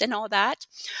stabilities and all that.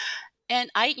 And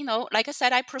I, like I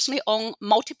said, I personally own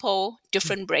multiple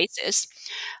different braces.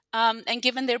 And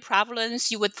given their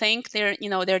prevalence, you would think there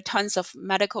are tons of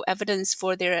medical evidence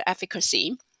for their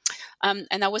efficacy.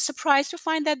 And I was surprised to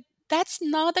find that that's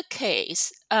not the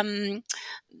case.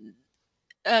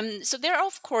 So there are,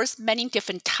 of course, many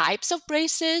different types of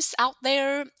braces out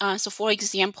there. So for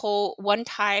example, one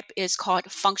type is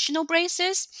called functional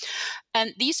braces.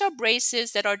 And these are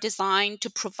braces that are designed to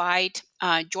provide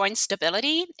joint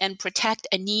stability and protect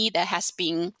a knee that has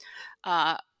been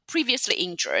previously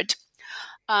injured.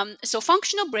 So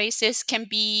functional braces can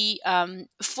be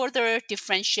further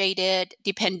differentiated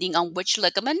depending on which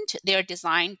ligament they're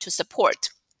designed to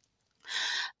support.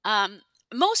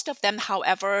 Most of them,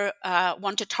 however,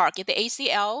 want to target the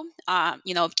ACL,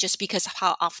 just because of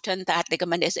how often that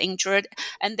ligament is injured,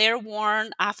 and they're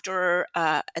worn after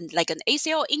like an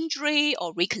ACL injury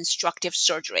or reconstructive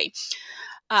surgery.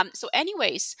 So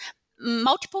anyways,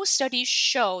 multiple studies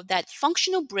show that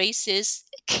functional braces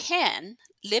can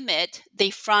limit the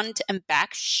front and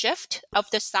back shift of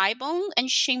the thigh bone and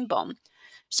shin bone.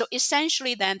 So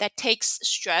essentially then that takes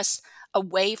stress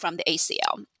away from the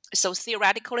ACL. So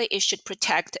theoretically, it should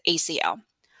protect ACL.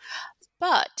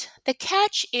 But the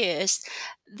catch is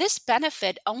this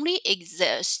benefit only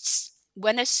exists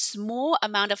when a small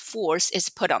amount of force is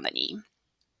put on the knee.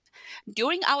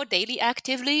 During our daily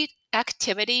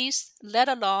activities, let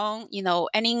alone,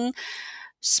 any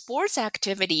sports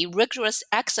activity, rigorous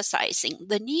exercising,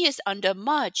 the knee is under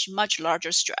much, much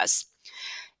larger stress.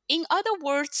 In other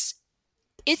words,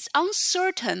 it's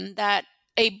uncertain that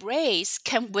a brace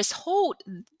can withhold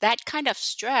that kind of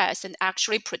stress and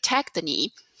actually protect the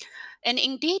knee. And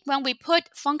indeed, when we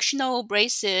put functional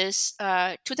braces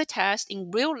to the test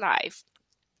in real life,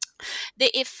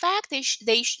 the effect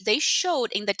they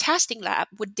showed in the testing lab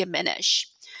would diminish.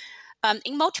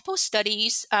 In multiple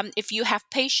studies, if you have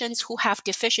patients who have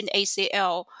deficient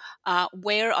ACL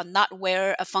wear or not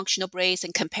wear a functional brace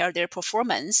and compare their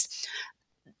performance,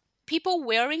 people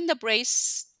wearing the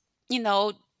brace,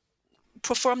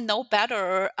 perform no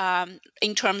better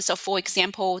in terms of, for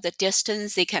example, the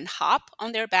distance they can hop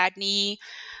on their bad knee,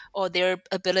 or their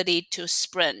ability to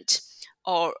sprint,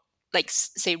 or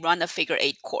say run a figure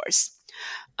 8 course.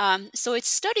 So it's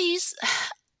studies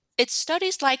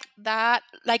like that,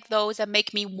 like those that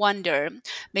make me wonder.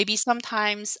 Maybe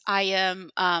sometimes I am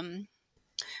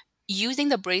using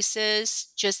the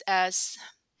braces just as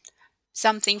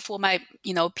something for my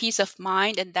peace of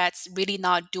mind, and that's really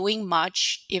not doing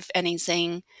much, if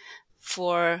anything,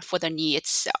 for the knee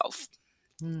itself.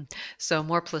 So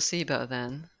more placebo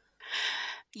then.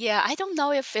 Yeah, I don't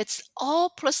know if it's all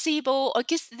placebo. I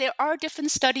guess there are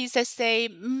different studies that say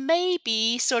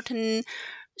maybe certain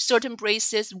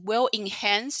braces will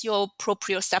enhance your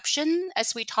proprioception,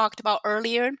 as we talked about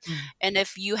earlier. And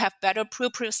if you have better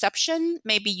proprioception,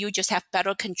 maybe you just have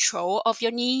better control of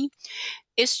your knee.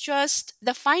 It's just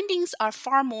the findings are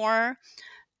far more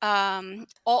all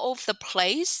over the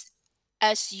place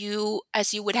as you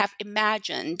would have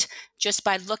imagined, just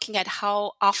by looking at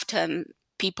how often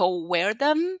people wear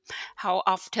them, how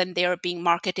often they're being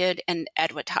marketed and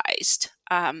advertised.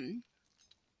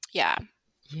 Yeah.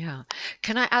 Yeah.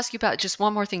 Can I ask you about just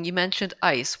one more thing? You mentioned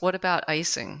ice. What about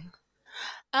icing?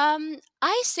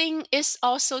 Icing is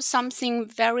also something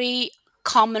very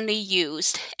commonly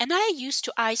used, and I used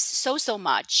to ice so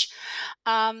much,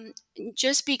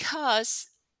 just because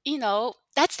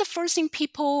that's the first thing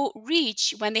people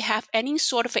reach when they have any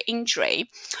sort of an injury,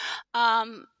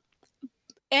 and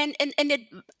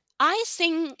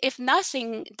icing, if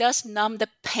nothing, does numb the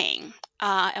pain,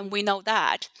 and we know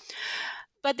that.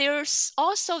 But there are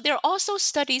also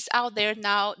studies out there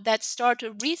now that start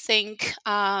to rethink.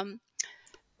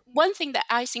 One thing that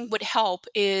icing would help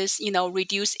is,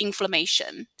 reduce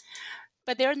inflammation.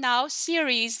 But there are now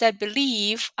theories that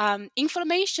believe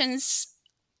inflammation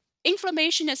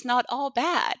is not all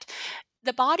bad.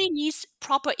 The body needs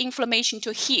proper inflammation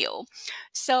to heal.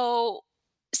 So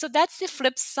that's the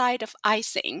flip side of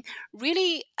icing.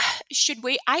 Really, should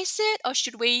we ice it, or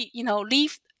should we,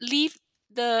 leave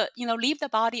the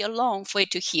body alone for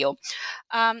it to heal?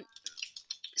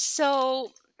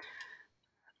 So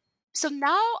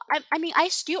now, I mean, I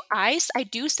still ice. I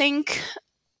do think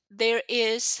there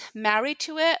is merit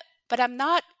to it, but I'm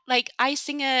not like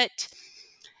icing it.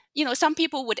 Some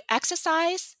people would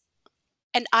exercise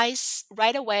and ice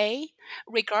right away,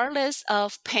 regardless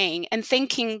of pain, and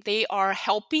thinking they are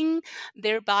helping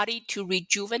their body to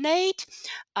rejuvenate,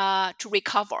 to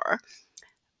recover.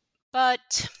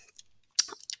 But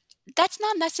that's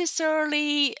not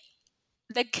necessarily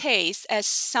the case, as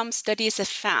some studies have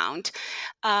found.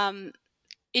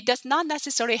 It does not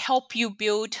necessarily help you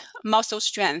build muscle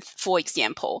strength, for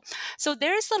example. So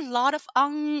there's a lot of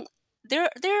there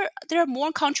are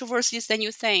more controversies than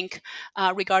you think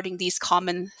regarding these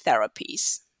common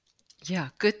therapies. Yeah,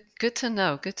 good to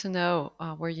know. Good to know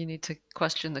where you need to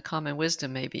question the common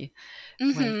wisdom, maybe,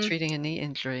 when treating a knee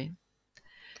injury.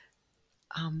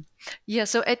 Yeah,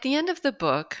 so at the end of the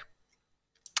book,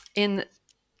 in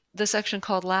the section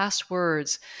called Last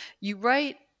Words, you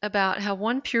write about how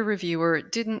one peer reviewer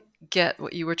didn't get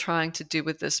what you were trying to do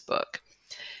with this book.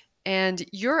 And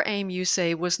your aim, you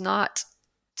say, was not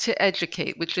to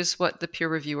educate, which is what the peer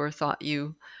reviewer thought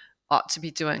you ought to be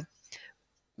doing.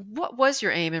 What was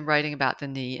your aim in writing about the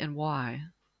knee, and why?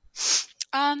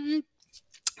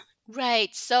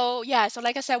 Right. So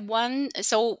like I said,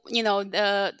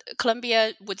 the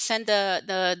Columbia would send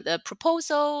the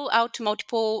proposal out to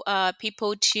multiple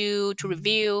people to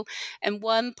review, and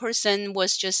one person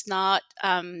was just not.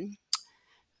 I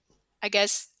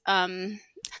guess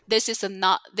this is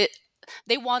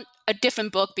they want a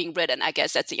different book being written. I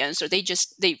guess that's the answer. They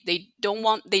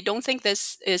don't think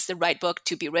this is the right book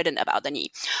to be written about the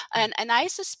knee. And I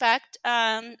suspect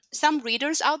some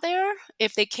readers out there,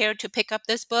 if they care to pick up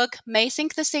this book, may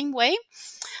think the same way.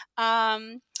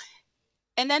 And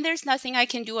then there's nothing I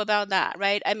can do about that,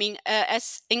 right? I mean,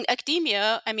 as in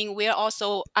academia, I mean,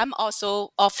 I'm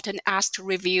also often asked to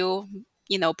review,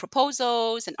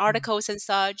 proposals and articles and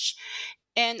such.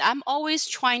 And I'm always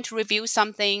trying to review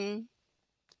something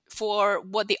for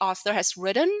what the author has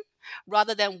written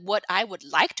rather than what I would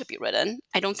like to be written.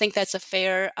 I don't think that's a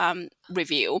fair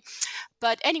review.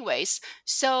 But anyways,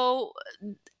 so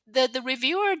the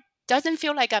reviewer doesn't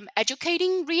feel like I'm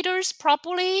educating readers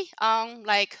properly on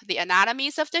like the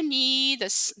anatomies of the knee,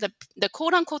 the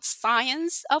quote unquote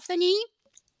science of the knee.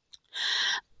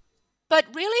 But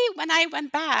really, when I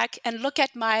went back and looked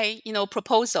at my,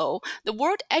 proposal, the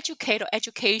word educate or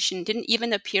education didn't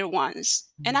even appear once.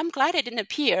 And I'm glad it didn't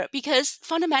appear because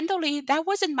fundamentally, that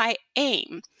wasn't my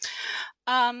aim.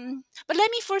 But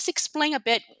let me first explain a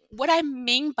bit what I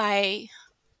mean by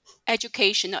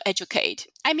education or educate.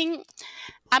 I mean,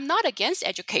 I'm not against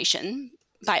education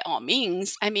by all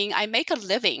means. I mean, I make a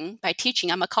living by teaching.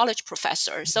 I'm a college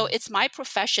professor. So it's my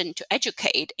profession to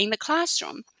educate in the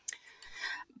classroom.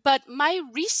 But my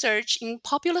research in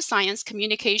popular science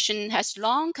communication has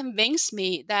long convinced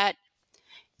me that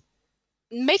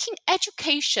making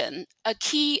education a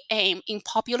key aim in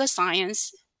popular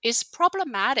science is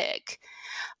problematic.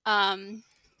 And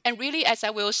really, as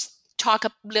I will talk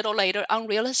a little later,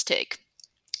 unrealistic.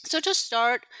 So to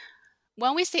start,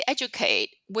 when we say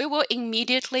educate, we will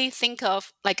immediately think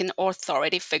of like an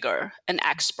authority figure, an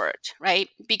expert, right?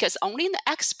 Because only an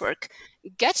expert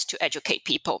gets to educate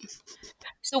people.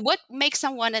 So what makes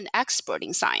someone an expert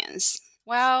in science?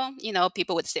 Well,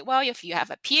 people would say, well, if you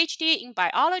have a PhD in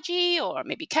biology or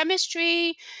maybe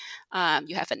chemistry,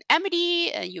 you have an MD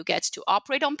and you get to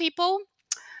operate on people.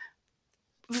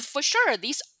 For sure,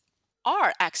 these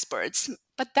are experts,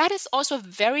 but that is also a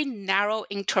very narrow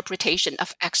interpretation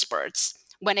of experts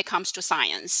when it comes to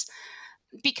science,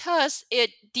 because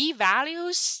it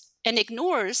devalues and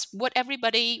ignores what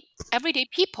everyday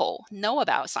people know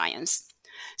about science.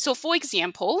 So, for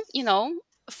example,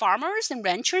 farmers and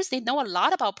ranchers, they know a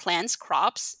lot about plants,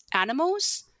 crops,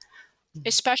 animals,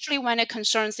 especially when it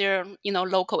concerns their,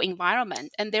 local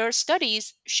environment. And there are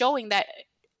studies showing that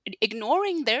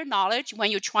ignoring their knowledge when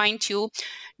you're trying to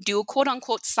do quote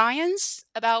unquote science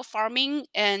about farming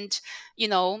and,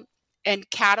 and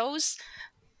cattle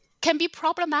can be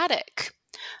problematic.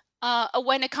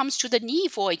 When it comes to the knee,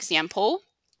 for example,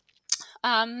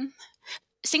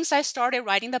 since I started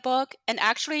writing the book, and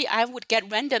actually I would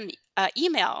get random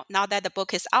email now that the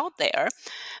book is out there,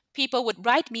 people would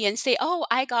write me and say, oh,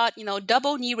 I got,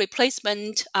 double knee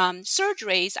replacement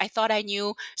surgeries. I thought I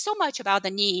knew so much about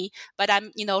the knee, but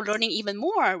I'm, learning even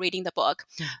more reading the book.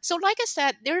 Yeah. So like I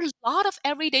said, there are a lot of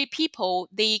everyday people,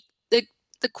 the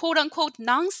quote unquote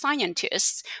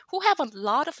non-scientists who have a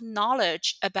lot of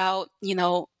knowledge about,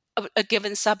 a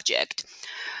given subject.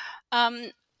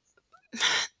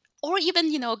 Or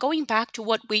even, going back to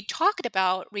what we talked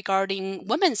about regarding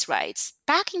women's rights,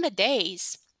 back in the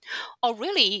days, or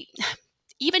really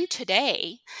even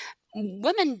today,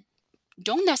 women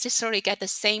don't necessarily get the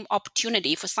same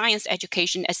opportunity for science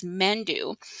education as men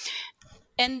do.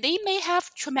 And they may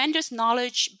have tremendous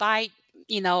knowledge by,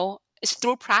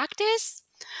 through practice.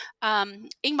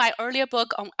 In my earlier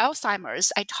book on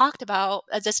Alzheimer's, I talked about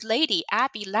this lady,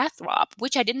 Abby Lathrop,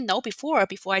 which I didn't know before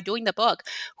doing the book,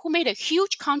 who made a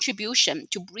huge contribution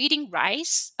to breeding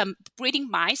mice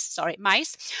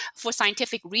for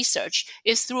scientific research.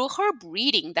 It's through her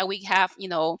breeding that we have,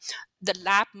 the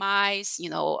lab mice,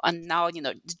 and now,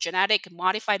 the genetic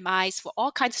modified mice for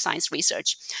all kinds of science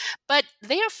research. But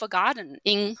they are forgotten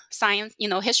in science,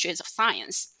 histories of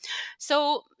science.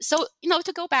 So,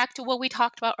 to go back to what we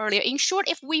talked about earlier, in short,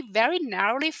 if we very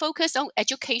narrowly focus on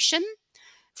education,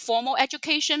 formal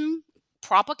education,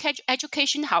 proper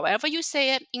education, however you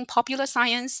say it, in popular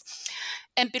science,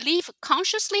 and believe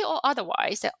consciously or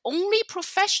otherwise that only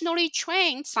professionally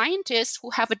trained scientists who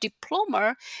have a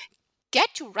diploma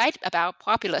get to write about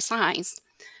popular science,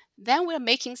 then we're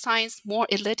making science more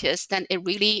elitist than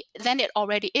it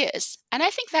already is. And I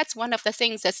think that's one of the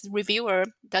things that the reviewer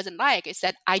doesn't like, is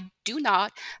that I do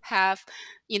not have,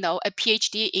 a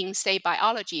PhD in, say,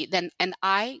 biology, and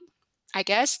I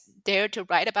guess dare to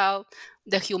write about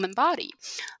the human body.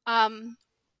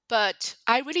 But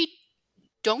I really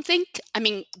don't think,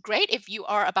 great if you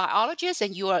are a biologist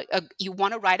and you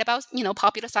want to write about,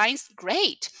 popular science,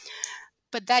 great.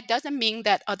 But that doesn't mean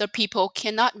that other people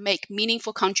cannot make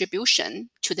meaningful contribution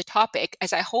to the topic,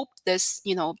 as I hope this,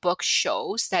 book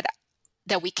shows that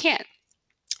we can.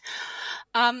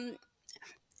 And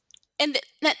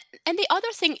the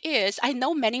other thing is, I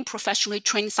know many professionally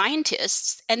trained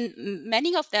scientists, and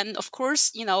many of them, of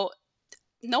course, know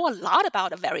a lot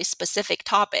about a very specific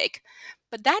topic.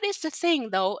 But that is the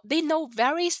thing, though, they know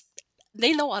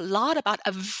a lot about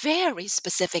a very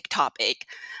specific topic,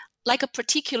 like a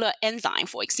particular enzyme,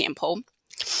 for example.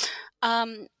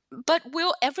 But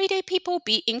will everyday people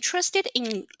be interested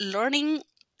in learning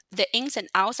the ins and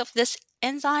outs of this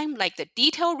enzyme, like the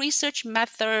detailed research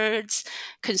methods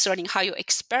concerning how you're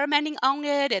experimenting on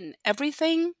it and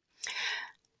everything?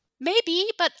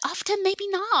 Maybe, but often maybe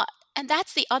not. And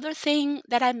that's the other thing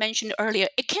that I mentioned earlier.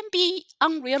 It can be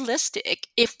unrealistic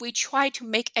if we try to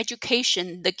make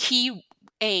education the key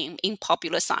aim in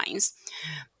popular science.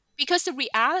 Because the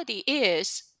reality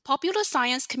is, popular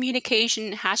science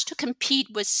communication has to compete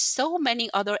with so many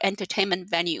other entertainment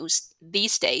venues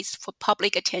these days for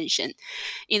public attention.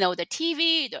 The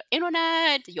TV, the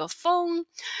internet, your phone,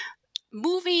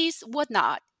 movies,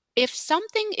 whatnot. If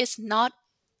something is not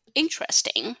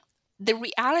interesting, the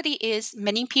reality is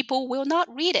many people will not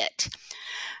read it.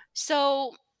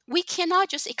 So we cannot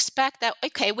just expect that,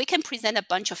 okay, we can present a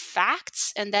bunch of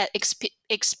facts and that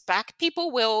expect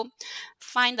people will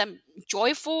find them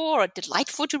joyful or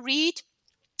delightful to read.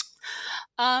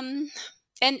 And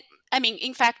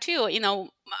in fact, too,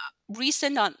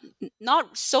 recent,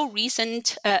 not so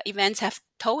recent events have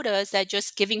told us that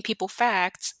just giving people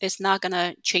facts is not going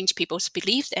to change people's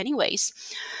beliefs anyways.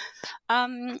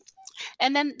 And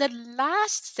then the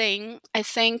last thing, I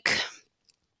think,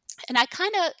 and I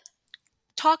kind of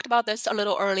talked about this a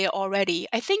little earlier already,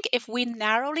 I think if we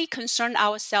narrowly concern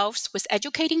ourselves with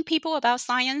educating people about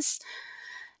science,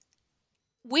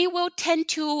 we will tend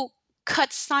to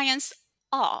cut science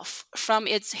off from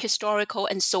its historical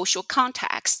and social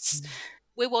contexts.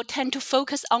 We will tend to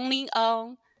focus only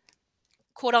on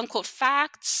quote-unquote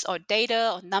facts or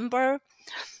data or number.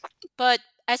 But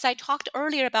as I talked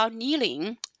earlier about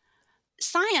kneeling,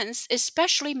 science,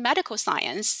 especially medical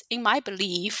science, in my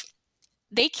belief,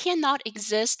 they cannot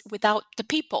exist without the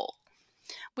people.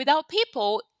 Without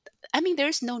people,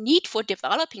 there's no need for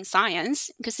developing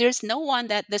science because there's no one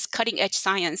that this cutting-edge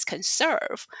science can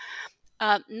serve.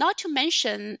 Not to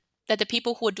mention that the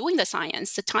people who are doing the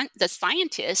science, the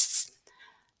scientists,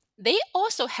 they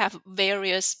also have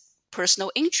various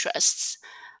personal interests.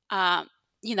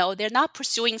 They're not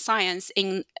pursuing science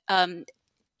in a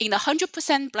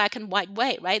 100% black and white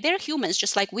way, right? They're humans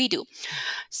just like we do.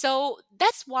 So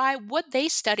that's why what they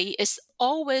study is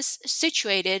always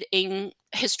situated in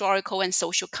historical and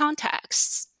social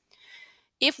contexts.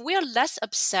 If we're less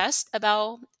obsessed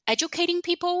about educating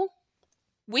people,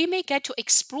 we may get to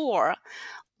explore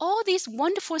all these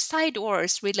wonderful side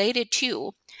doors related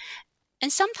to,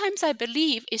 and sometimes I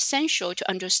believe essential to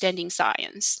understanding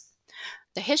science.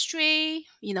 The history,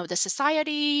 the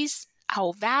societies,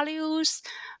 our values,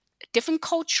 different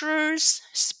cultures,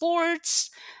 sports,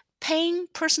 pain,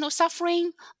 personal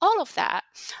suffering, all of that.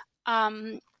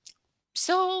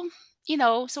 So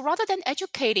rather than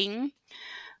educating,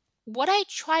 what I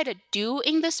try to do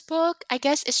in this book, I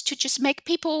guess, is to just make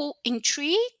people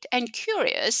intrigued and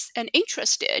curious and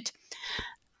interested.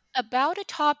 about a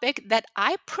topic that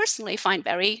I personally find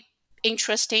very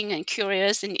interesting and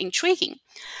curious and intriguing.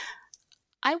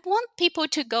 I want people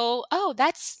to go, oh,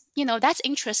 that's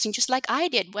interesting, just like I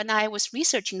did when I was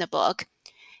researching the book.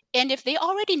 And if they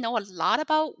already know a lot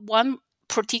about one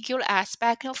particular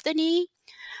aspect of the knee,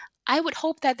 I would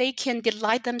hope that they can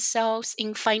delight themselves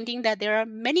in finding that there are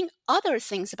many other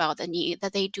things about the knee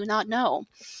that they do not know.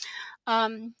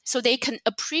 So they can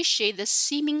appreciate the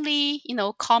seemingly,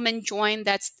 common joint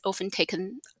that's often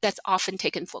taken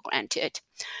for granted.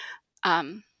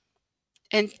 And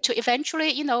to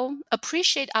eventually,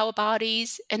 appreciate our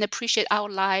bodies and appreciate our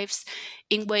lives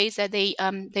in ways that they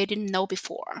didn't know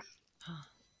before.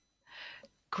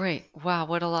 Great. Wow,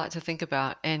 what a lot to think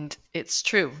about. And it's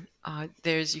true.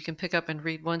 You can pick up and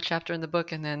read one chapter in the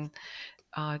book, and then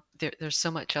there's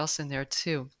so much else in there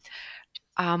too.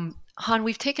 Han,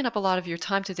 we've taken up a lot of your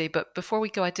time today, but before we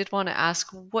go, I did want to ask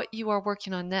what you are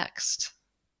working on next.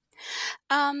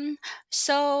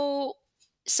 So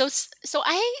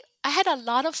I had a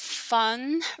lot of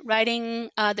fun writing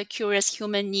the Curious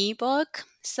Human Knee book.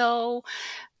 So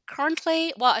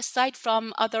currently, aside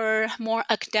from other more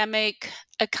academic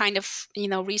kind of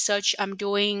research I'm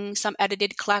doing, some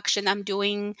edited collection I'm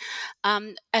doing,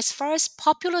 as far as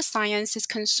popular science is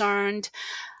concerned,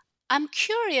 I'm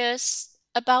curious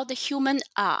about the human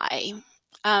eye.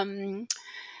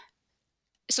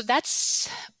 So that's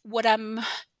what I'm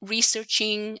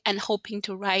researching and hoping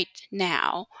to write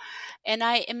now. And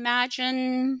I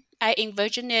envision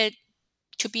it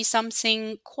to be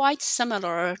something quite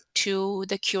similar to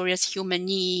the Curious Human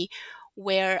Knee,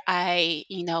 where I,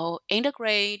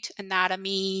 integrate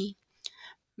anatomy,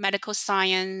 medical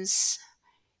science,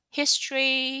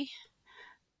 history,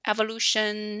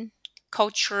 evolution,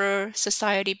 culture,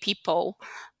 society, people,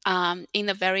 in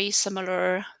a very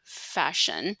similar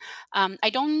fashion. I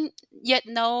don't yet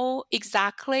know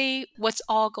exactly what's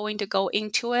all going to go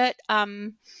into it,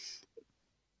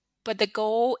 but the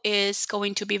goal is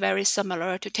going to be very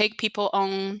similar, to take people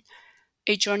on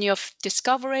a journey of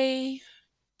discovery,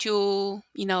 to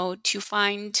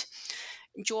find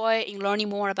joy in learning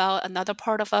more about another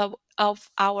part of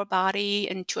our body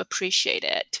and to appreciate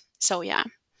it. So, yeah.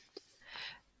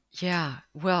 Yeah,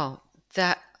 well,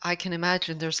 that I can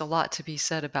imagine there's a lot to be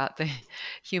said about the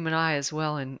human eye as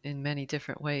well in many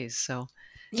different ways. So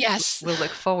yes, we'll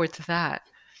look forward to that.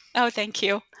 Oh, thank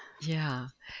you. Yeah.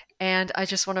 And I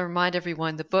just want to remind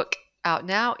everyone, the book out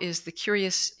now is The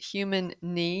Curious Human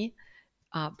Knee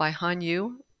by Han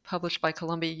Yu, published by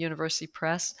Columbia University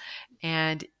Press.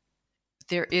 And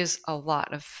there is a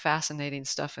lot of fascinating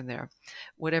stuff in there,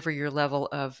 whatever your level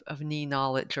of knee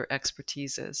knowledge or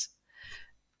expertise is.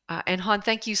 And Han,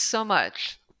 thank you so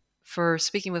much for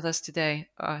speaking with us today,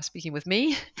 speaking with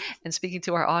me and speaking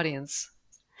to our audience.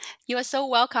 You are so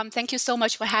welcome. Thank you so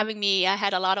much for having me. I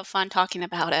had a lot of fun talking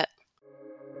about it.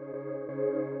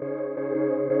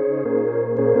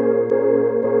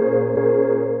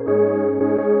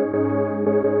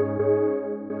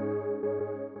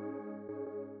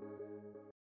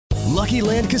 Lucky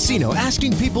Land Casino,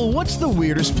 asking people, what's the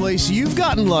weirdest place you've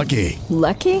gotten lucky?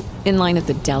 Lucky? In line at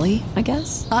the deli, I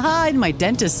guess? Aha, in my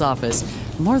dentist's office.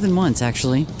 More than once,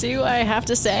 actually. Do I have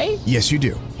to say? Yes, you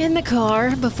do. In the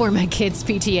car before my kids'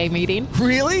 PTA meeting.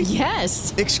 Really?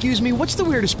 Yes. Excuse me, what's the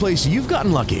weirdest place you've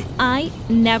gotten lucky? I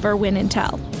never win and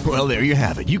tell. Well, there you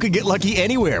have it. You can get lucky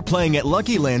anywhere, playing at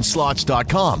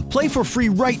LuckyLandSlots.com. Play for free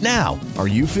right now. Are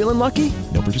you feeling lucky?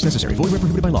 No purchase necessary. Void where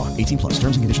prohibited by law. 18+.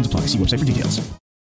 Terms and conditions apply. See website for details.